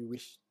beginning that you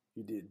wish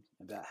you did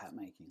about hat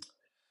making?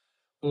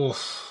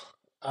 Oof.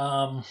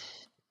 I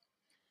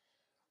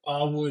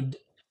would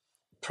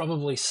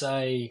probably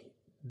say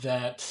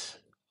that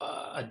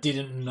I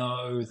didn't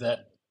know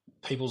that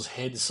people's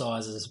head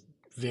sizes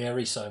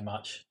vary so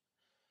much.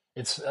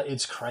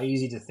 It's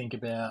crazy to think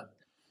about,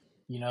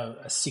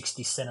 a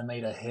 60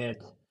 centimeter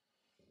head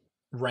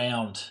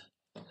round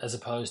as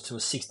opposed to a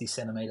 60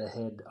 centimeter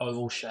head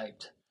oval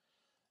shaped.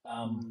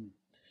 Um,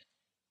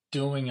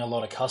 Doing a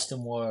lot of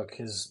custom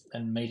work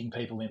and meeting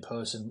people in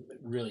person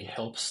really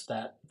helps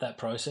that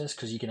process,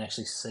 because you can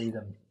actually see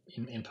them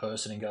in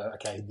person and go,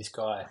 okay, this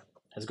guy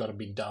has got a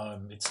big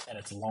dome.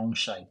 It's long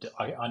shaped.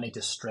 I need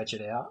to stretch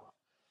it out.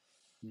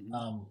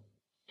 Mm-hmm.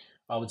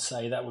 I would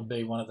say that would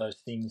be one of those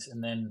things.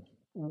 And then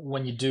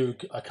when you do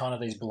a kind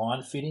of these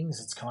blind fittings,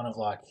 it's kind of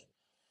like,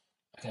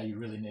 okay, you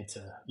really need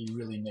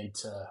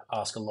to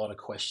ask a lot of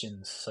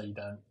questions so you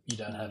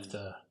don't have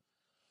to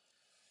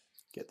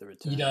Get the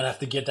return. you don't have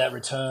to get that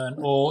return,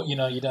 or you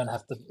don't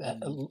have to.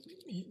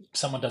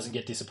 Someone doesn't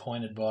get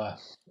disappointed by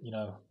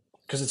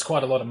because it's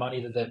quite a lot of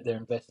money that they're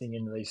investing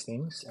into these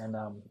things, and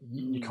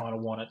you kind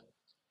of want it.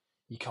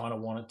 You kind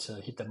of want it to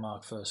hit the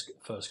mark first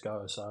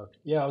go. So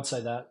yeah, I would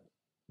say that.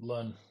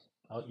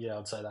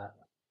 I'd say that.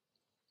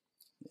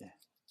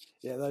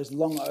 Yeah, those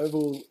long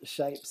oval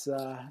shapes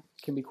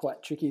can be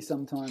quite tricky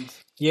sometimes.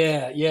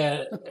 Yeah,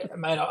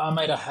 mate. I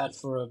made a hat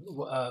for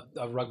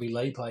a rugby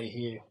league player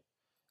here.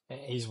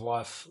 His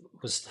wife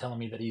was telling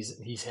me that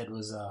his head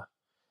was a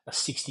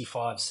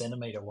 65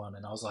 centimeter one,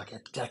 and I was like,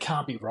 that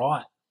can't be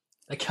right.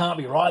 That can't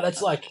be right.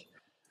 That's like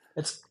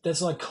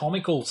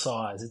comical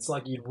size. It's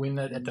like you'd win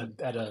that at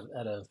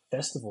a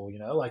festival,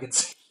 like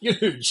it's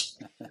huge.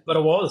 But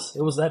it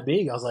was that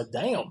big. I was like,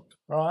 damn,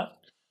 right?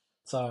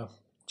 So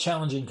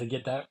challenging to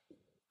get that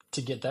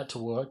to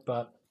work,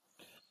 but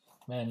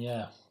man,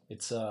 yeah,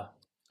 it's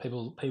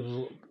people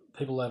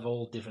have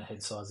all different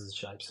head sizes and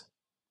shapes.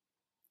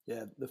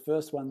 Yeah, the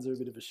first ones are a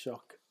bit of a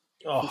shock,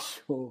 for Oh,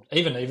 sure.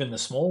 even the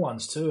small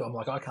ones too. I'm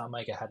like, I can't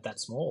make a hat that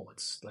small.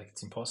 It's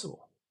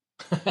impossible.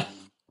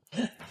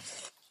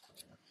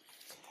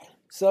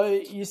 So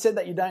you said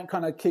that you don't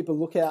kind of keep a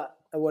lookout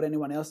at what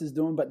anyone else is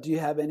doing, but do you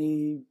have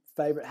any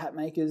favorite hat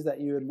makers that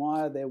you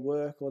admire their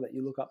work or that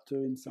you look up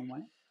to in some way?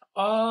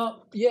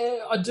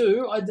 Yeah, I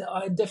do.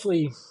 I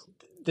definitely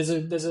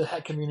there's a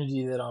hat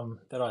community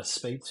that I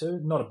speak to.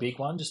 Not a big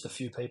one, just a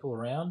few people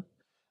around.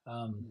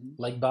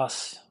 Leg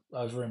Bus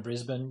over in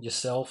Brisbane.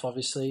 Yourself,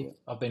 obviously. Yeah.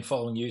 I've been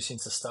following you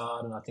since the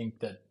start, and I think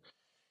that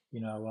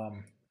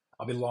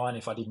I'd be lying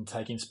if I didn't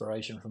take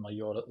inspiration from a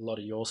lot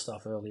of your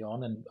stuff early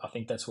on, and I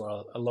think that's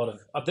where a lot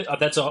of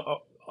that's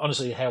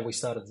honestly how we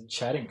started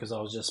chatting, because I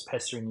was just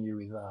pestering you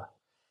with how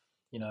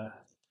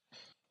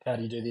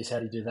do you do this, how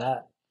do you do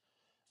that.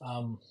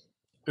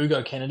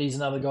 Ugo Kennedy's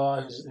another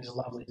guy who's a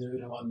lovely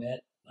dude who I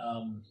met.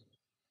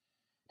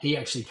 He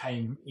actually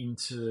came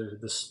into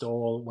the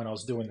store when I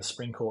was doing the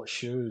spring court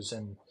shoes,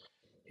 and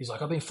he's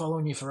like, I've been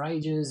following you for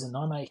ages, and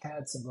I make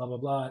hats and blah blah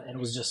blah. And it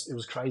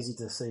was crazy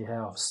to see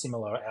how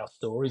similar our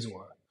stories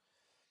were.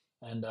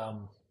 And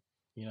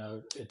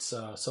it's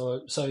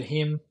so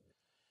him,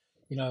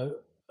 you know,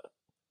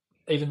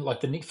 even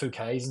like the Nick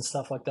Fouquets and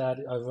stuff like that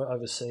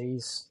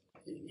overseas.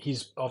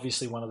 He's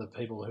obviously one of the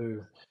people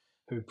who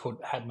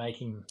put hat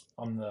making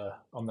on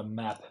the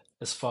map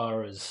as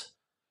far as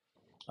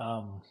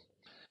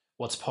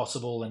what's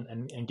possible,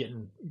 and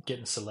getting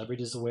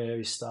celebrities to wear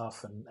his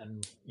stuff,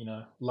 and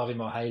love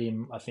him or hate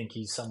him, I think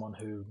he's someone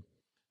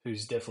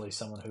who's definitely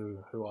someone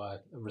who I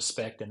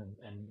respect and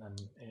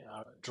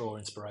draw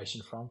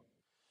inspiration from.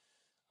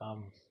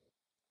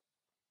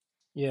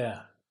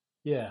 Yeah,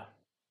 yeah.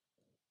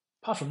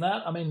 Apart from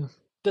that, I mean,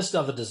 just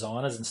other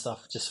designers and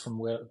stuff, just from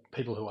where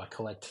people who I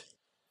collect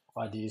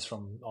ideas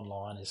from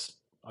online, is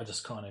I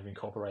just kind of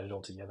incorporate it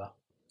all together.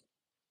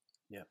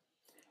 Yeah.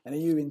 And are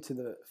you into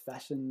the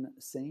fashion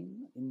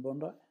scene in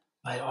Bondi?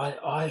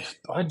 I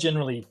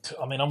generally,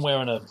 I mean, I'm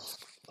wearing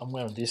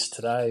this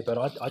today,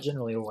 but I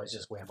generally always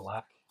just wear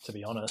black. To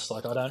be honest,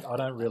 like I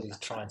don't really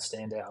try and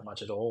stand out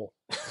much at all.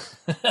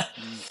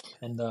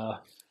 And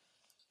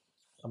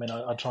I mean,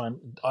 I try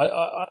and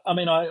I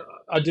mean,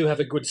 I do have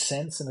a good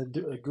sense and a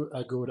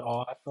good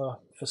eye for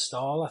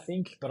style, I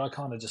think, but I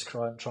kind of just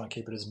try and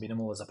keep it as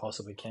minimal as I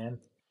possibly can.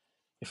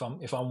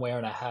 If I'm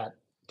wearing a hat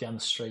down the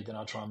street, then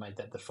I try and make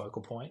that the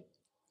focal point.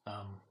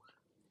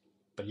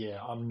 But yeah,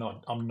 I'm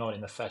not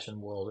in the fashion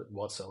world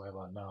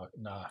whatsoever. No,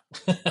 no.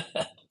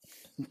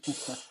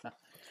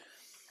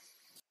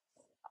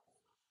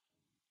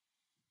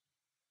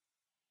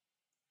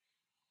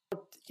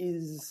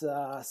 Is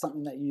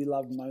something that you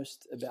love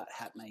most about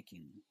hat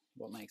making?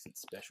 What makes it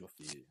special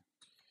for you?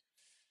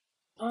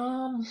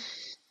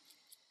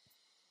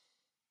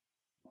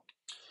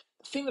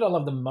 The thing that I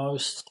love the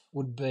most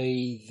would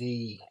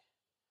be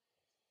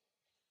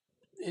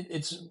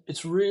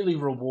it's really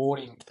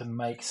rewarding to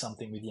make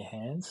something with your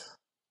hands.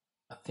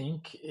 I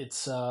think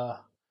it's. I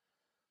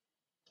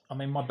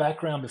mean, my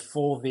background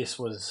before this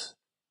was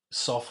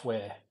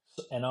software,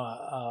 and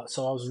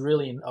so I was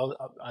really and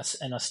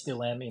I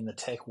still am in the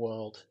tech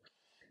world,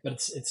 but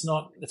it's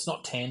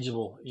not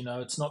tangible.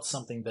 It's not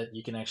something that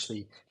you can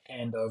actually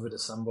hand over to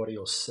somebody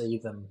or see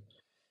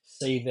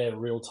their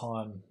real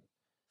time,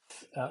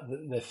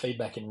 their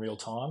feedback in real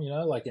time.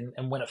 Like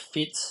and when it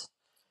fits,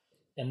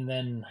 and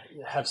then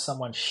have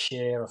someone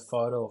share a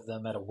photo of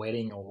them at a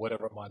wedding or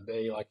whatever it might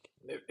be. Like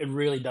it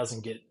really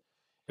doesn't get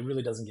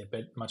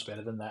much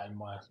better than that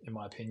in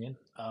my opinion.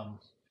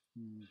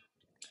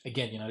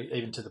 Again,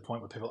 even to the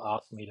point where people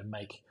ask me to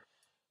make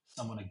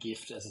someone a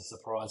gift as a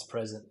surprise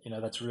present,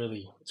 it's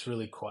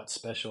really quite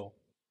special.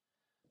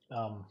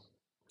 Um,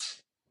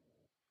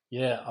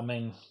 yeah, I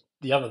mean,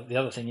 the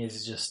other thing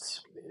is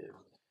just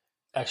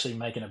actually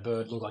making a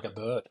bird look like a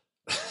bird.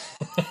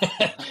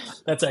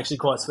 That's actually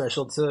quite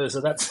special too.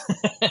 So that's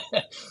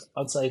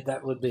I'd say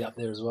that would be up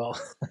there as well.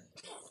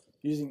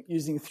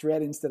 Using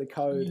thread instead of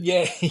code.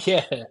 Yeah,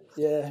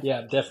 Yeah.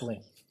 yeah,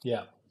 definitely.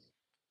 Yeah.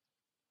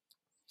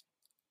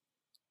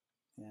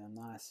 Yeah,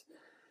 nice.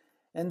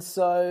 And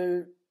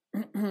so,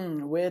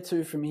 where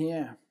to from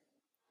here?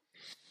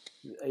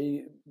 Are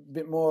you a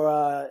bit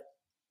more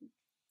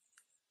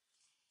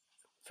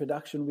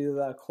production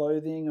with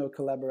clothing or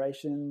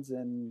collaborations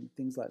and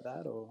things like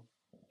that, or?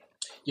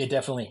 Yeah,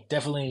 definitely.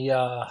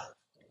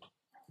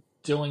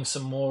 Doing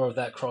some more of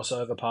that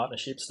crossover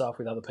partnership stuff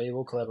with other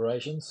people,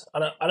 collaborations. I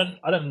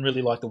don't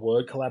really like the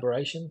word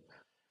collaboration,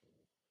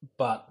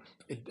 but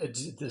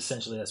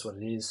essentially that's what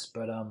it is.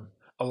 But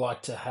I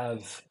like to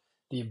have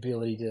the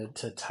ability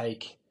to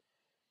take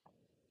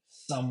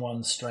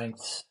someone's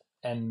strengths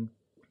and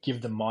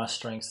give them my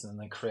strengths and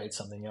then create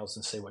something else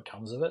and see what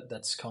comes of it.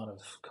 That's kind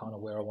of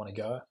where I want to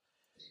go.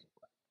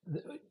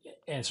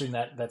 Answering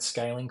that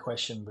scaling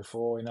question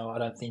before, I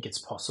don't think it's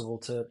possible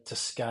to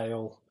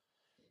scale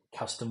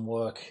custom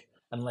work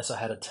unless I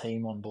had a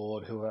team on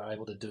board who are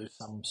able to do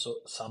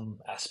some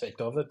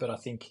aspect of it. But I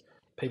think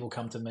people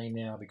come to me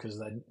now because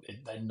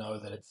they know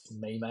that it's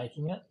me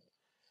making it.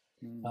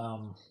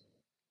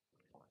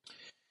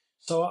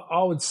 So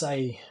I would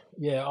say,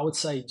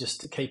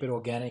 just to keep it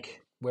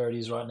organic where it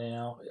is right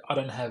now. I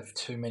don't have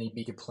too many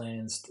bigger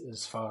plans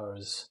as far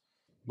as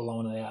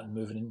blowing it out and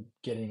moving and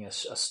getting a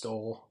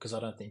store because I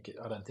don't think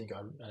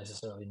I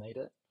necessarily need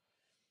it.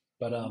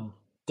 But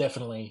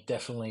definitely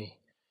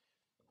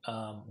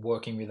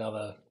working with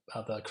other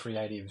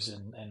creatives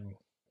and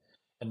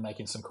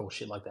making some cool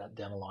shit like that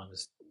down the line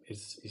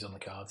is on the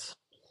cards.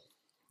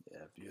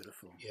 Yeah,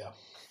 beautiful. Yeah.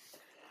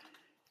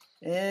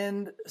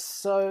 And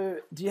so,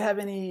 do you have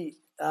any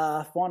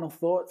final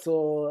thoughts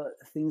or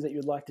things that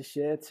you'd like to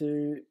share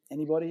to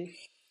anybody?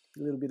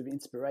 A little bit of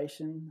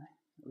inspiration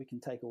we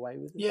can take away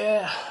with it?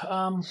 Yeah.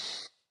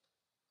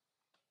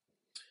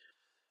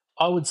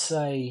 I would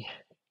say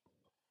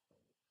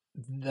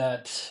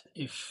that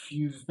if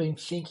you've been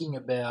thinking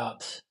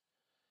about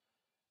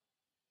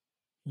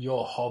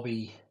your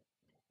hobby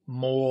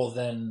more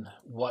than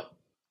what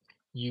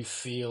you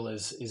feel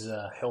is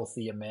a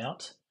healthy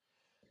amount,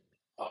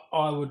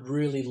 I would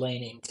really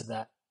lean into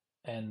that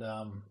and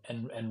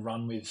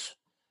run with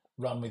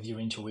your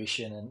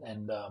intuition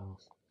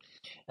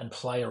and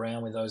play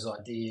around with those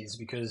ideas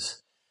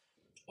because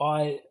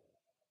I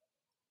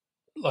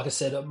like I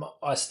said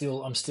I'm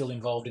still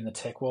involved in the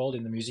tech world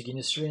in the music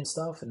industry and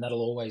stuff and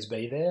that'll always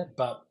be there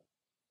but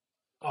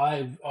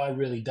I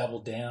really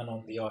doubled down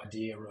on the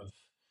idea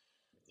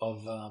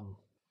of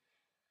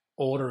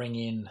ordering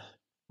in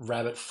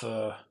rabbit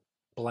fur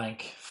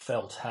blank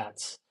felt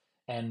hats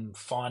and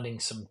finding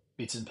some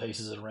bits and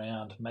pieces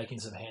around, making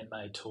some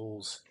handmade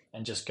tools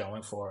and just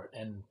going for it.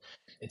 And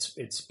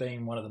it's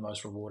been one of the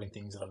most rewarding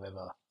things that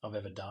I've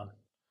ever done.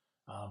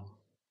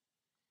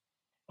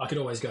 I could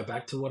always go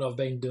back to what I've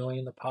been doing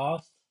in the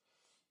past,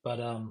 but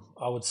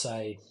I would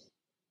say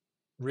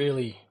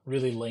really,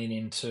 really lean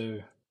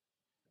into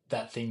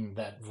that thing,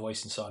 that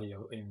voice inside of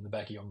you, in the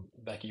back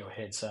of your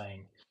head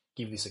saying,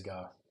 "Give this a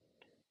go."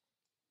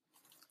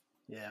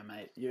 Yeah,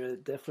 mate, you're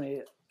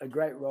definitely a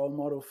great role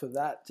model for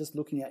that. Just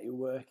looking at your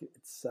work,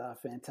 it's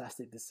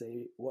fantastic to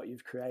see what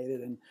you've created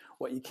and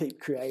what you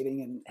keep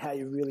creating and how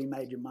you've really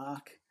made your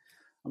mark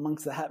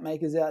amongst the hat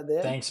makers out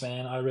there. Thanks,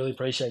 man. I really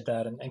appreciate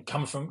that. And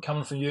coming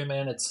from you,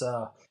 man, it's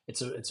an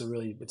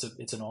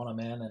honor,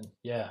 man. And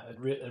yeah, it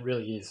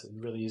really is. It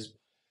really is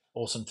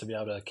awesome to be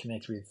able to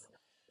connect with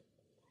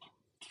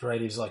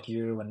creatives like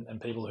you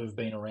and people who've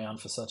been around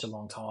for such a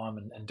long time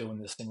and doing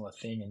this similar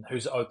thing and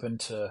who's open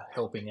to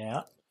helping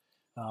out.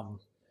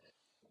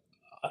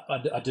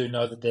 I do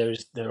know that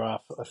there are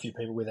a few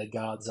people with their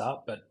guards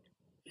up, but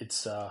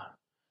it's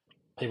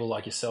people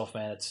like yourself,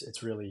 man.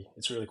 It's really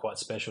quite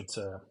special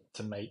to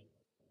meet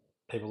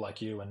people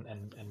like you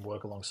and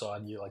work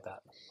alongside you like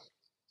that.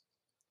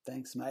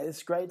 Thanks, mate.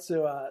 It's great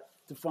to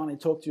finally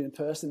talk to you in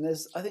person.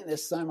 I think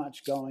there's so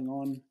much going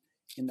on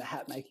in the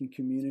hat making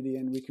community,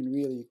 and we can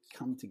really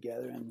come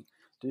together and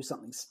do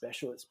something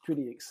special. It's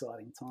pretty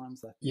exciting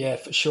times, I think. Yeah,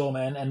 for sure,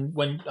 man. And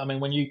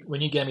when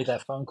you gave me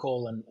that phone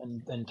call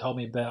and told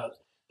me about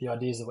the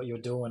ideas of what you were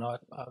doing, I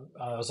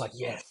was like,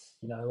 yes,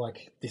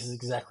 like this is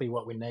exactly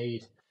what we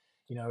need.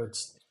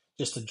 It's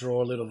just to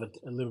draw a little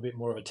bit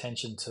more of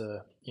attention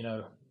to,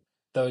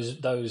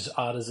 those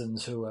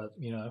artisans who are,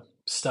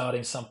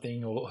 starting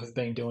something or have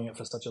been doing it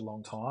for such a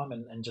long time,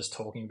 and just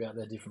talking about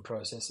their different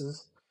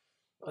processes.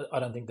 I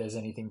don't think there's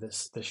anything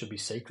that should be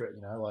secret,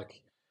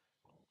 like,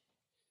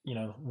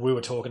 we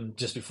were talking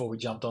just before we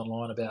jumped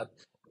online about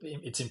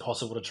it's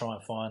impossible to try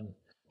and find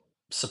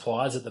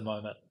supplies at the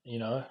moment,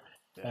 Yeah.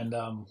 and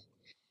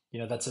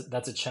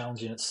that's a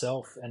challenge in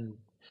itself. And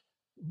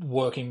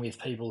working with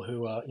people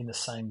who are in the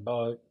same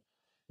boat,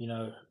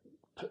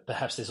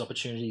 perhaps there's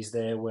opportunities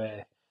there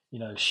where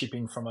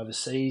shipping from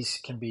overseas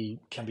can be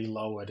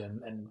lowered,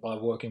 and by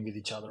working with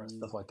each other and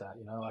stuff like that.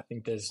 I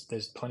think there's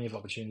plenty of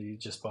opportunity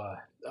just by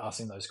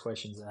asking those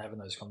questions and having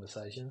those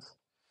conversations.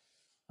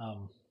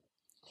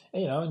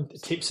 And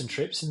tips and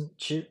tricks and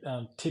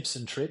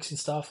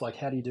stuff, like,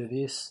 how do you do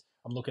this?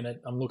 I'm looking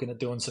at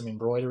doing some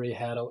embroidery.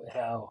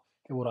 How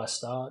would I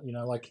start?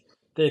 Like,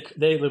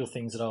 they're little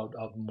things that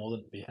I'll more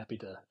than be happy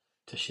to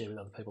share with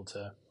other people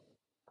too.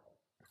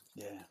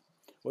 Yeah.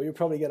 Well, you'll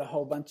probably get a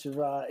whole bunch of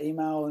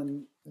email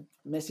and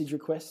message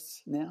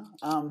requests now.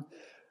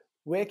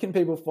 Where can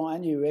people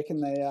find you? Where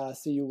can they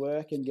see your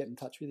work and get in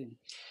touch with you?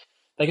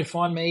 They can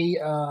find me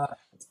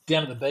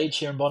down at the beach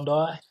here in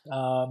Bondi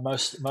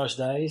most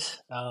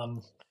days.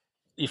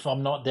 If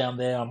I'm not down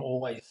there, I'm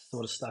always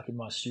sort of stuck in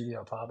my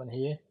studio apartment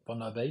here,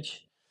 Bondi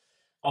Beach.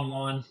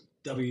 Online,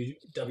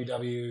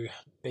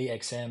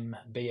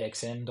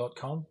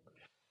 www.BXMBXM.com.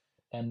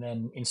 And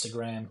then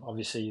Instagram,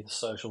 obviously the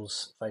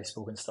socials,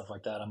 Facebook and stuff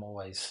like that. I'm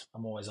always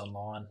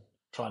online.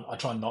 I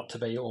try not to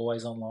be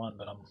always online,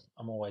 but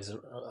I'm always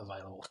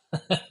available.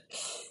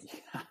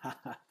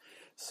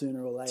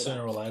 Sooner or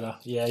later.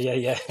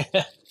 Yeah.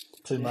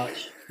 Too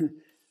much.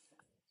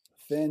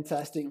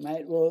 Fantastic,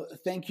 mate. Well,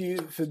 thank you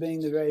for being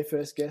the very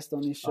first guest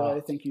on this show.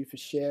 Oh. Thank you for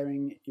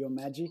sharing your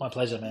magic. My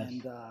pleasure, man.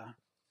 And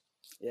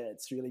yeah,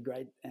 it's really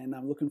great. And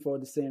I'm looking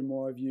forward to seeing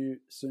more of you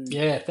soon.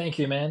 Yeah, thank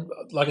you, man.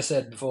 Like I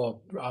said before,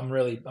 I'm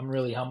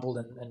really humbled,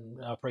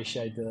 and I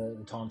appreciate the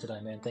time today,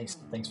 man. Thanks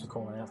for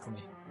calling out for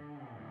me.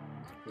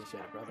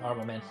 Appreciate it, brother. All right,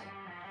 my man.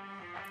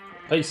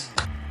 Peace.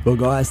 Well,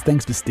 guys,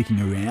 thanks for sticking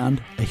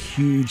around. A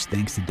huge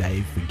thanks to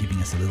Dave for giving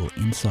us a little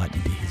insight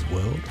into his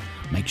world.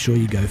 Make sure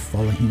you go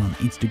follow him on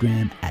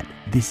Instagram at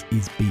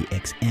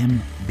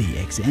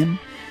thisisbxmbxm.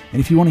 And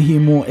if you want to hear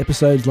more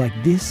episodes like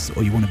this,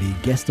 or you want to be a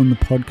guest on the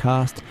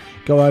podcast,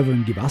 go over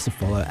and give us a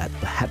follow at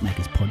the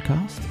Hatmakers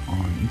Podcast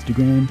on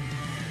Instagram.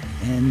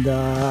 And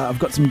I've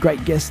got some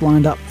great guests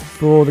lined up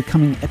for the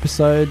coming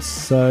episodes,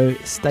 so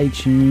stay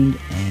tuned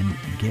and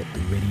get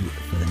ready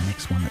for the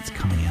next one that's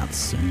coming out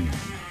soon.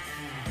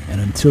 And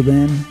until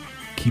then,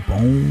 keep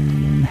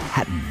on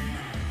hatting.